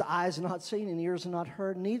 says, the eyes are not seen and ears are not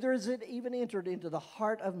heard, neither is it even entered into the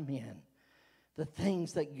heart of men, the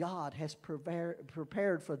things that God has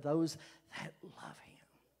prepared for those that love Him.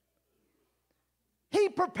 He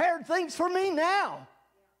prepared things for me now.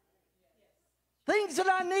 Things that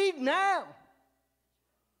I need now.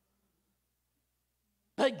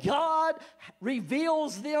 But God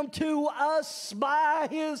reveals them to us by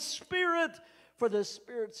His Spirit, for the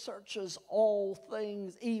Spirit searches all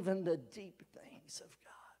things, even the deep things of God.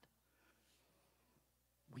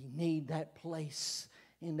 We need that place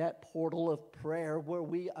in that portal of prayer where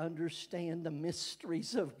we understand the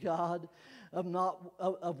mysteries of God,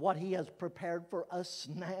 of what He has prepared for us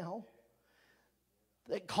now.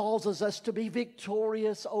 that causes us to be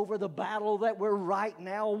victorious over the battle that we're right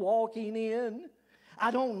now walking in. I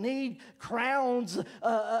don't need crowns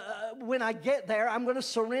when I get there. I'm going to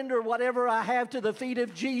surrender whatever I have to the feet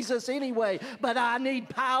of Jesus anyway. But I need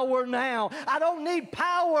power now. I don't need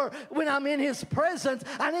power when I'm in His presence.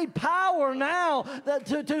 I need power now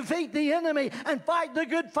to defeat the enemy and fight the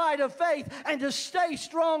good fight of faith and to stay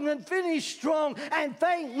strong and finish strong and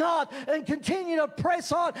faint not and continue to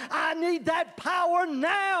press on. I need that power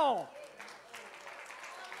now.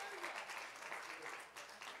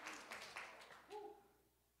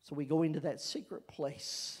 So we go into that secret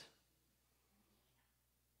place.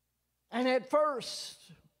 And at first,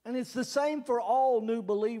 and it's the same for all new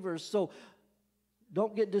believers, so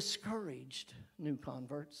don't get discouraged, new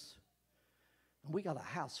converts. And we got a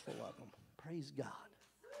house full of them. Praise God.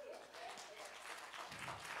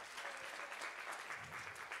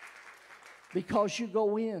 Because you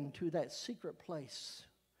go into that secret place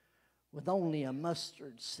with only a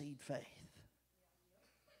mustard seed faith.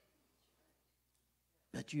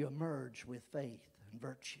 But you emerge with faith and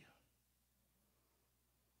virtue.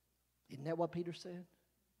 Isn't that what Peter said?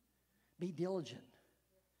 Be diligent.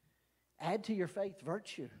 Add to your faith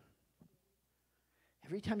virtue.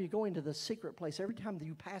 Every time you go into the secret place, every time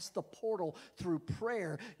you pass the portal through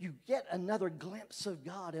prayer, you get another glimpse of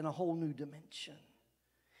God in a whole new dimension.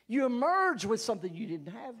 You emerge with something you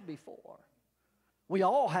didn't have before. We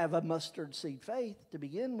all have a mustard seed faith to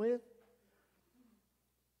begin with.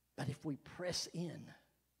 But if we press in,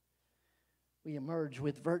 we emerge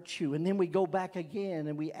with virtue, and then we go back again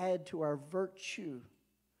and we add to our virtue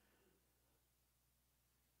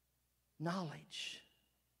knowledge.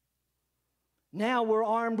 Now we're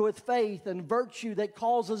armed with faith and virtue that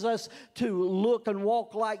causes us to look and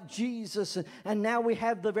walk like Jesus. And now we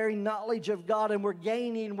have the very knowledge of God, and we're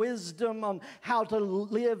gaining wisdom on how to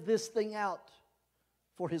live this thing out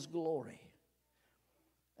for His glory.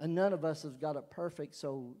 And none of us has got it perfect,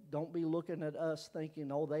 so don't be looking at us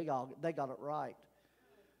thinking, oh, they got it right.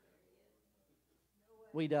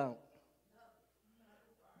 We don't.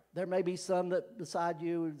 There may be some that beside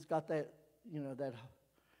you has got that, that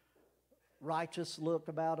righteous look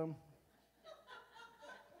about them.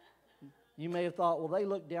 You may have thought, well, they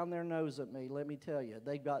look down their nose at me. Let me tell you,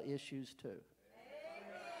 they've got issues too.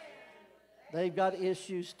 They've got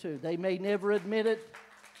issues too. They may never admit it,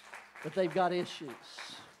 but they've got issues.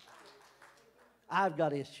 I've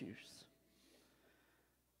got issues.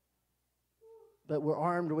 But we're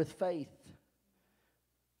armed with faith.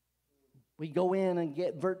 We go in and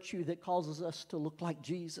get virtue that causes us to look like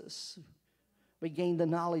Jesus. We gain the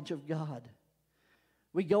knowledge of God.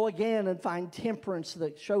 We go again and find temperance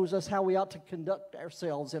that shows us how we ought to conduct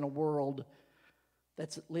ourselves in a world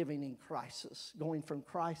that's living in crisis, going from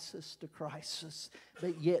crisis to crisis.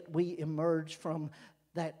 But yet we emerge from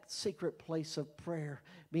that secret place of prayer,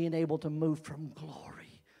 being able to move from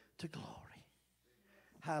glory to glory.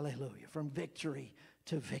 Hallelujah. From victory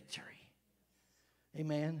to victory.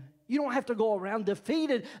 Amen. You don't have to go around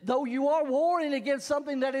defeated, though you are warring against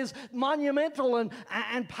something that is monumental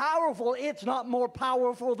and powerful. It's not more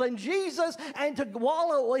powerful than Jesus, and to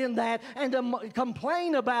wallow in that and to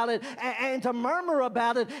complain about it and to murmur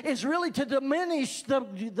about it is really to diminish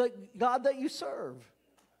the God that you serve.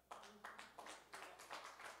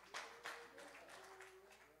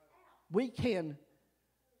 We can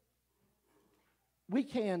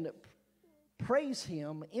praise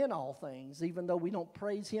Him in all things, even though we don't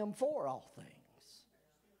praise Him for all things.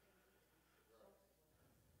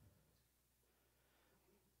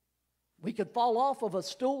 We could fall off of a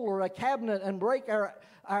stool or a cabinet and break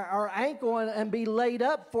our ankle and be laid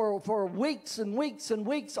up for weeks and weeks and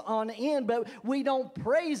weeks on end, but we don't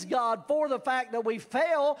praise God for the fact that we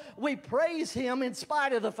fell. We praise Him in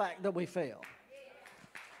spite of the fact that we fell.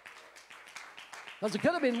 Because it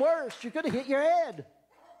could have been worse. You could have hit your head.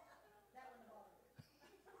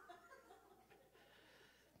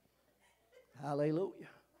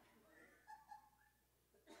 Hallelujah.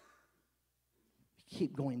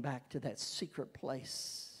 Keep going back to that secret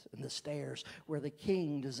place in the stairs where the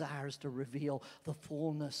king desires to reveal the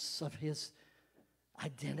fullness of his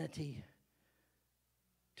identity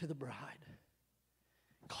to the bride.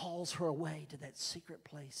 Calls her away to that secret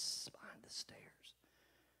place behind the stairs.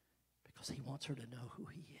 Because he wants her to know who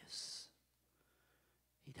he is.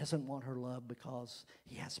 He doesn't want her love because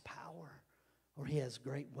he has power or he has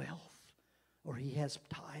great wealth or he has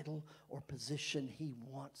title or position. He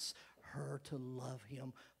wants her to love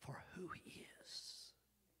him for who he is.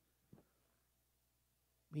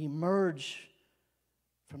 We emerge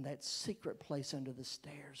from that secret place under the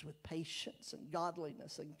stairs with patience and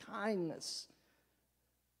godliness and kindness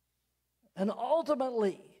And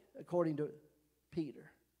ultimately, according to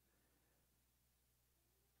Peter,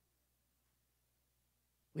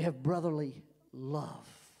 we have brotherly love,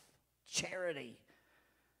 charity.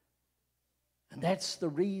 And that's the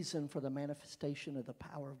reason for the manifestation of the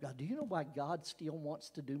power of God. Do you know why God still wants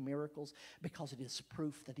to do miracles? Because it is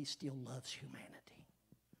proof that He still loves humanity.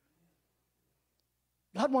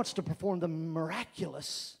 God wants to perform the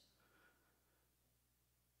miraculous,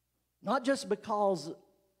 not just because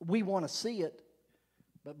we want to see it,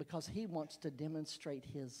 but because He wants to demonstrate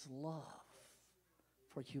His love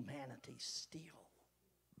for humanity still.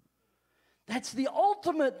 That's the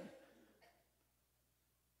ultimate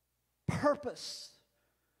purpose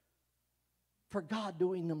for God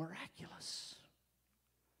doing the miraculous.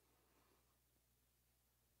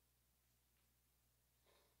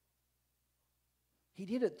 He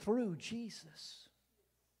did it through Jesus.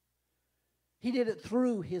 He did it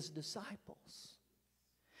through His disciples.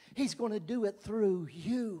 He's going to do it through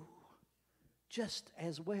you just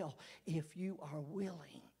as well if you are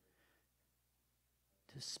willing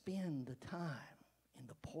to spend the time in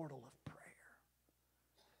the portal of prayer.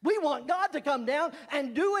 We want God to come down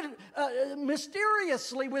and do it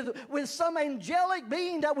mysteriously with some angelic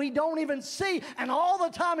being that we don't even see. And all the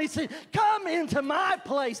time He says, come into my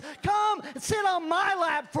place. Come sit on my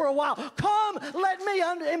lap for a while. Come let me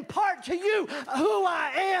impart to you who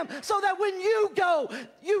I am, so that when you go,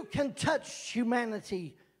 you can touch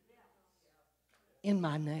humanity in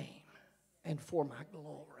my name and for my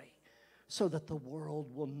glory, so that the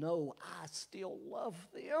world will know I still love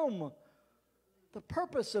them. The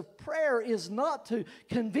purpose of prayer is not to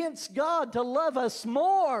convince God to love us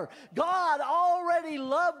more. God already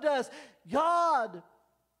loved us. God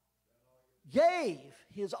gave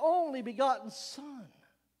His only begotten Son.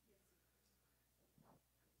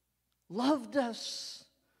 Loved us.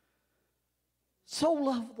 So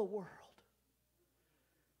loved the world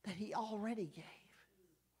that He already gave.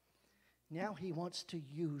 Now He wants to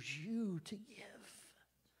use you to give.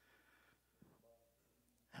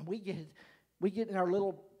 And we get in our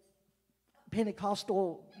little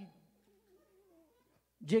Pentecostal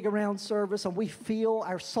jig around service, and we feel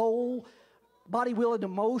our soul, body, will, and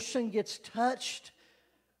emotion gets touched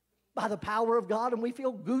by the power of God, and we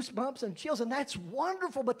feel goosebumps and chills, and that's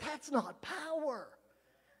wonderful, but that's not power.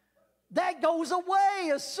 That goes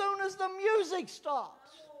away as soon as the music stops.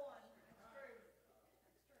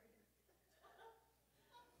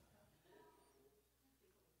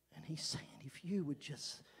 And He's saying, if you would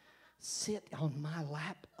just sit on my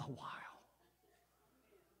lap a while,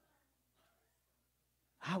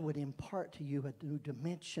 I would impart to you a new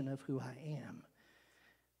dimension of who I am,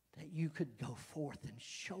 that you could go forth and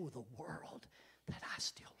show the world that I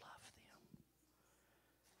still love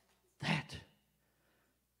them. That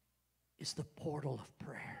is the portal of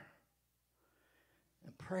prayer.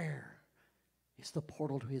 And prayer is the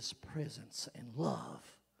portal to His presence, and love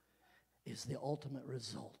is the ultimate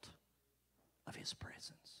result of His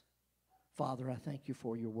presence. Father, I thank You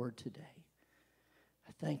for Your word today.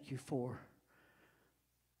 I thank You for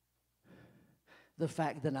the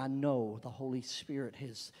fact that I know the Holy Spirit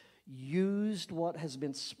has used what has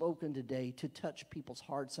been spoken today to touch people's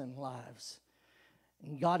hearts and lives.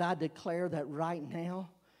 And God, I declare that right now,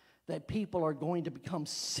 that people are going to become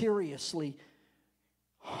seriously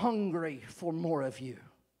hungry for more of You.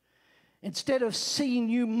 Instead of seeing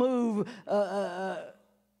You move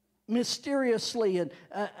mysteriously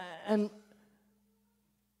and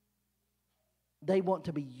they want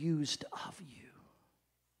to be used of You.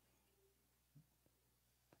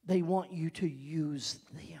 They want You to use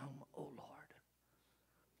them, oh Lord.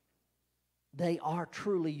 They are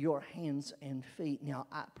truly Your hands and feet. Now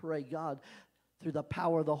I pray, God, through the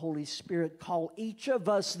power of the Holy Spirit, call each of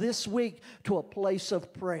us this week to a place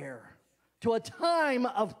of prayer, to a time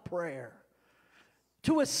of prayer,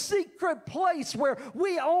 to a secret place where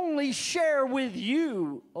we only share with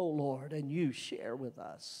You, oh Lord, and You share with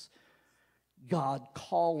us. God,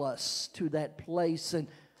 call us to that place and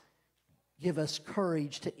give us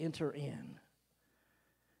courage to enter in,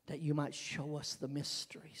 that You might show us the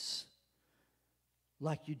mysteries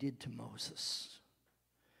like You did to Moses.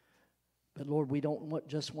 But Lord, we don't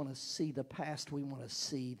just want to see the past, we want to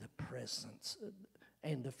see the present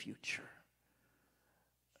and the future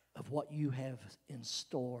of what You have in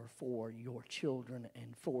store for Your children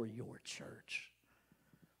and for Your church.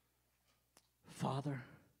 Father,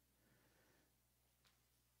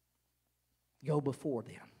 go before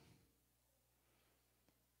them.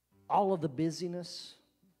 All of the busyness,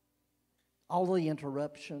 all the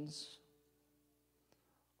interruptions,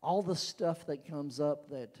 all the stuff that comes up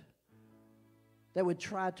that would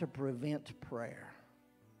try to prevent prayer.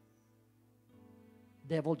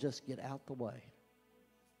 Devil, just get out the way.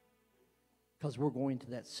 Because we're going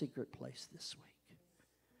to that secret place this week.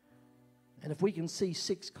 And if we can see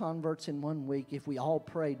 6 converts in 1 week, if we all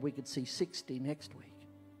prayed, we could see 60 next week.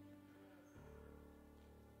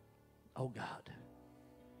 Oh God,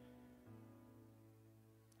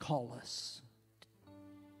 call us.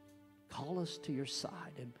 Call us to your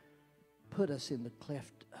side and put us in the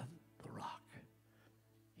cleft of the rock,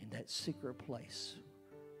 in that secret place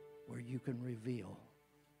where you can reveal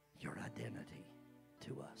your identity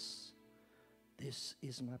to us. This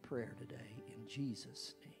is my prayer today in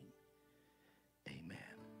Jesus' name. Amen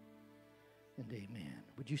and amen.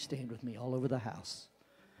 Would you stand with me all over the house?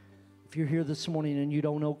 If you're here this morning and you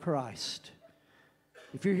don't know Christ,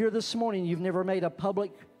 if you're here this morning and you've never made a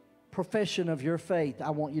public profession of your faith, I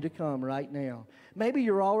want you to come right now. Maybe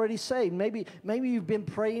you're already saved. Maybe you've been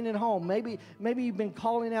praying at home. Maybe you've been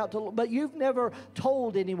calling out to, but you've never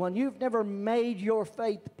told anyone. You've never made your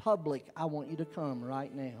faith public. I want you to come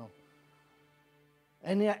right now.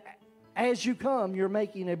 And as you come, you're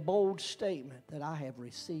making a bold statement that I have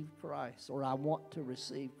received Christ, or I want to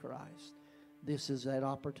receive Christ. This is that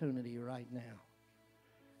opportunity right now.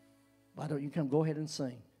 Why don't you come? Go ahead and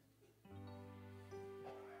sing.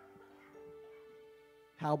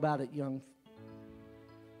 How about it, young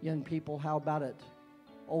people? How about it,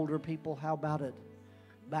 older people? How about it,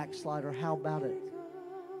 backslider? How about it,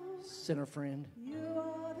 sinner friend?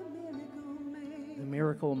 The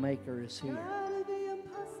miracle maker is here.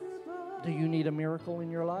 Do you need a miracle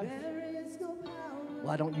in your life?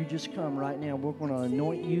 Why don't you just come right now? We're going to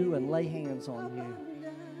anoint you and lay hands on you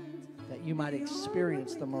that you might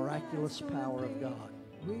experience the miraculous power of God.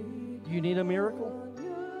 You need a miracle?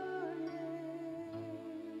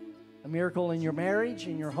 A miracle in your marriage,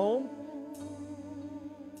 in your home?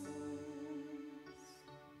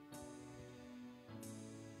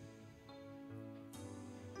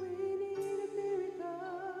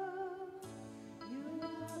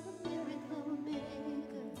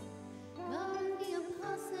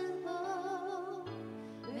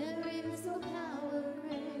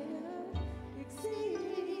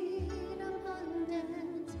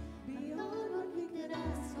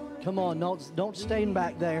 Come on, don't stand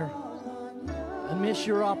back there and miss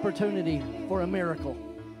your opportunity for a miracle.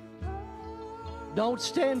 Don't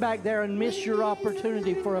stand back there and miss your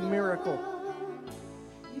opportunity for a miracle.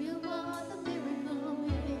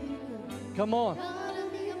 Come on.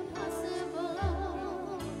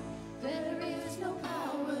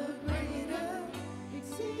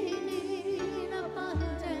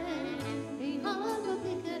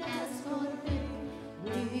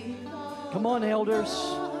 Come on,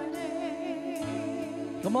 elders.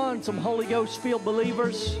 Come on, some Holy Ghost-filled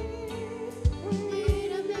believers.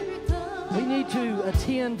 We need to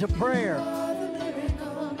attend to prayer.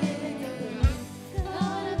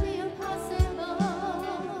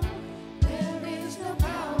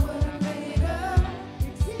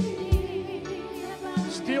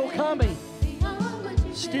 Still coming.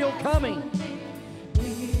 Still coming.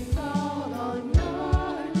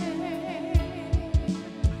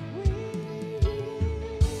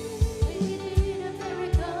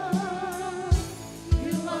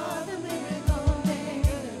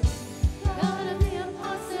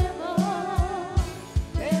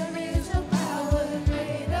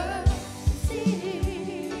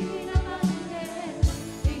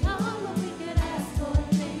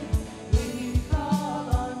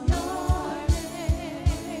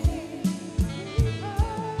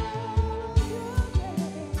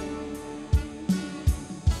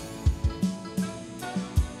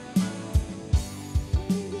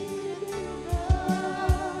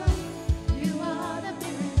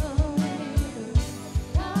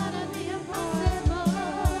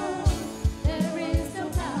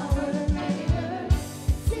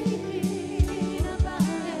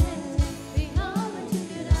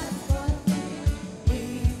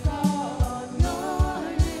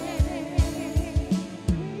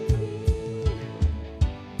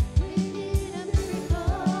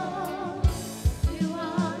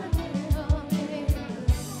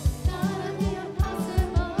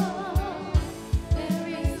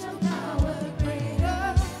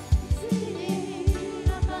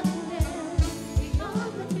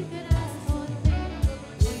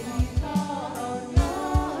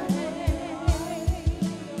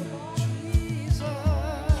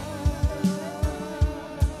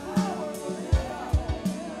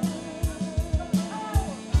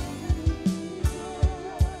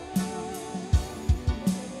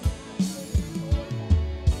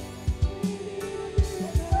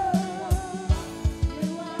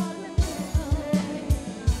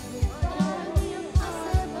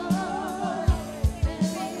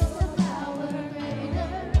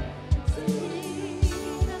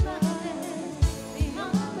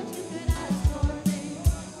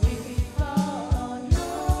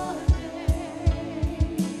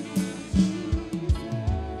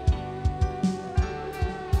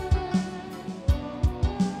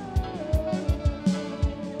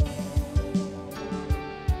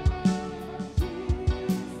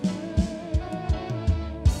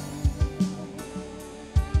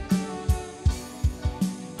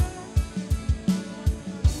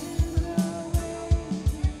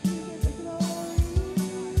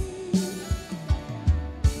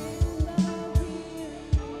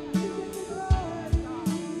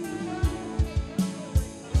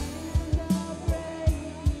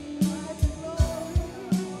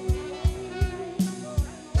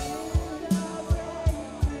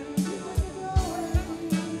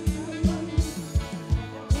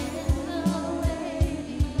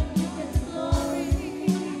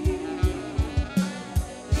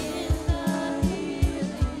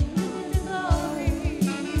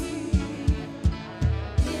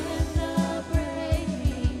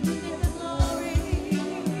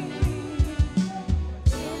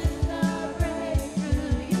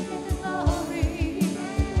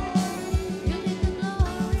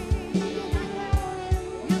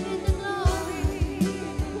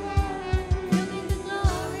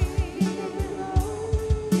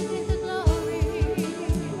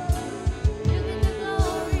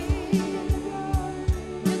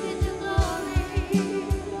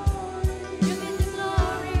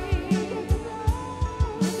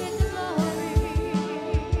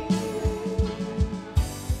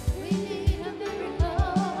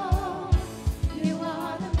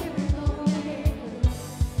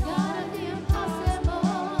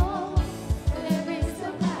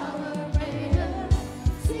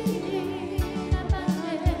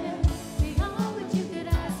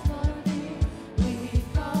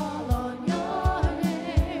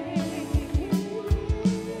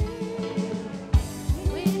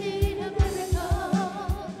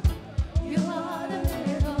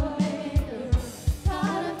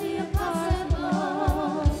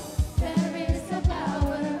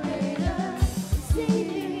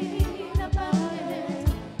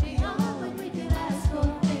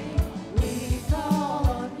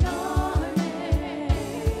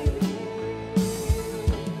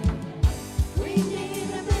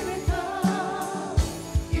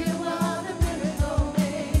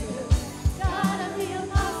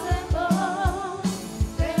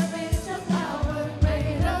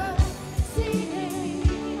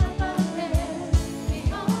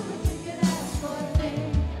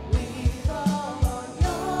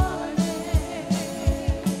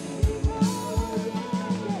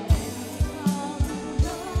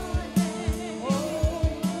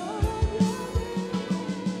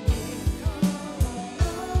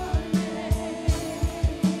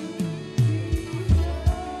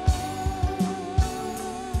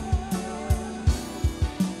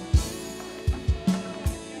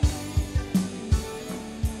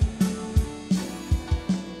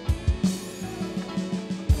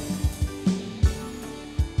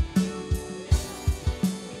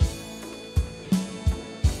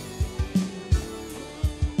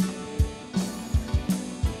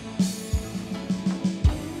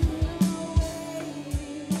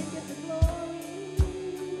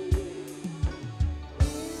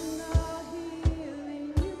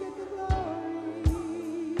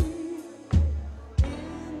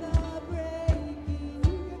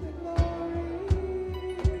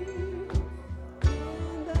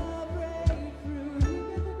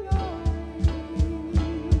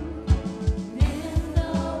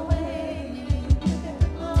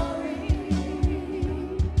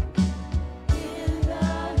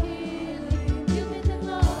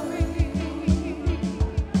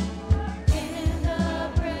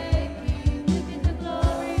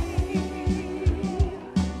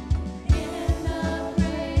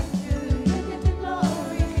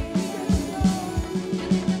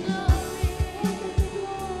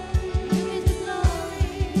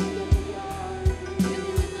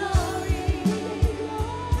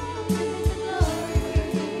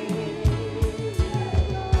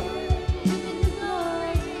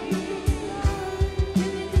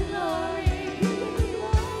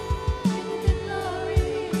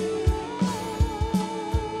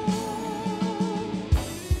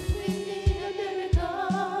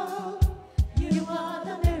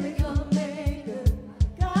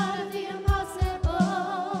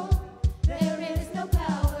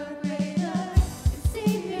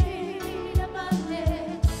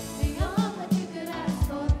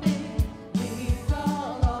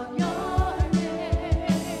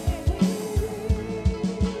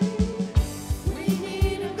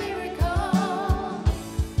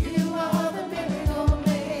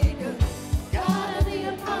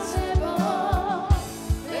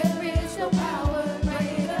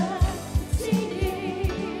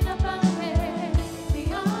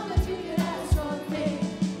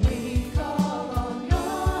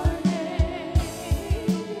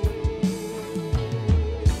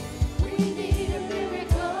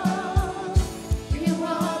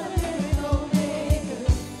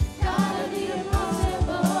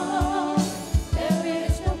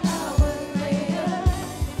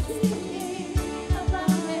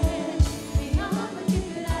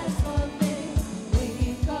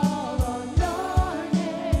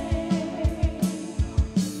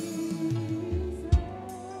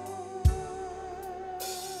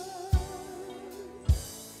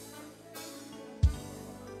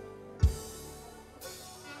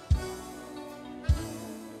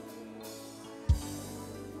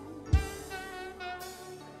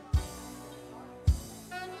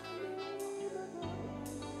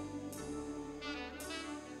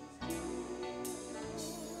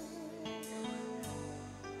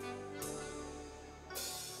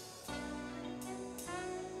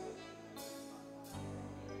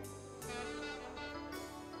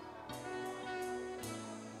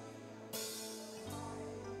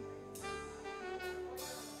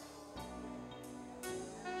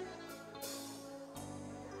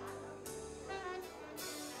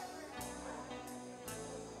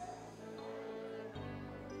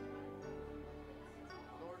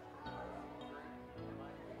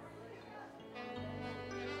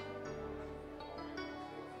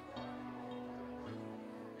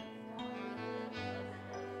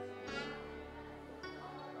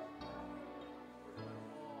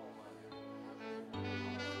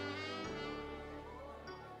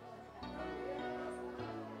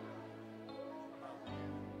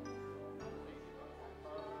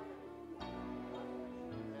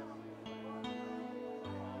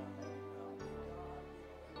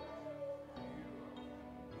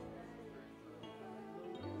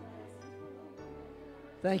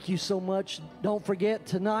 Thank you so much. Don't forget,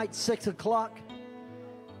 tonight, 6 o'clock,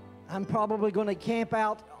 I'm probably going to camp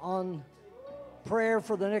out on prayer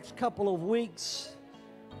for the next couple of weeks.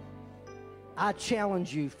 I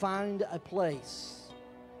challenge you, find a place,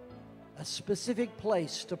 a specific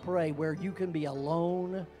place to pray where you can be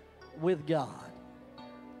alone with God.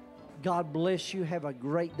 God bless you. Have a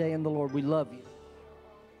great day in the Lord. We love you.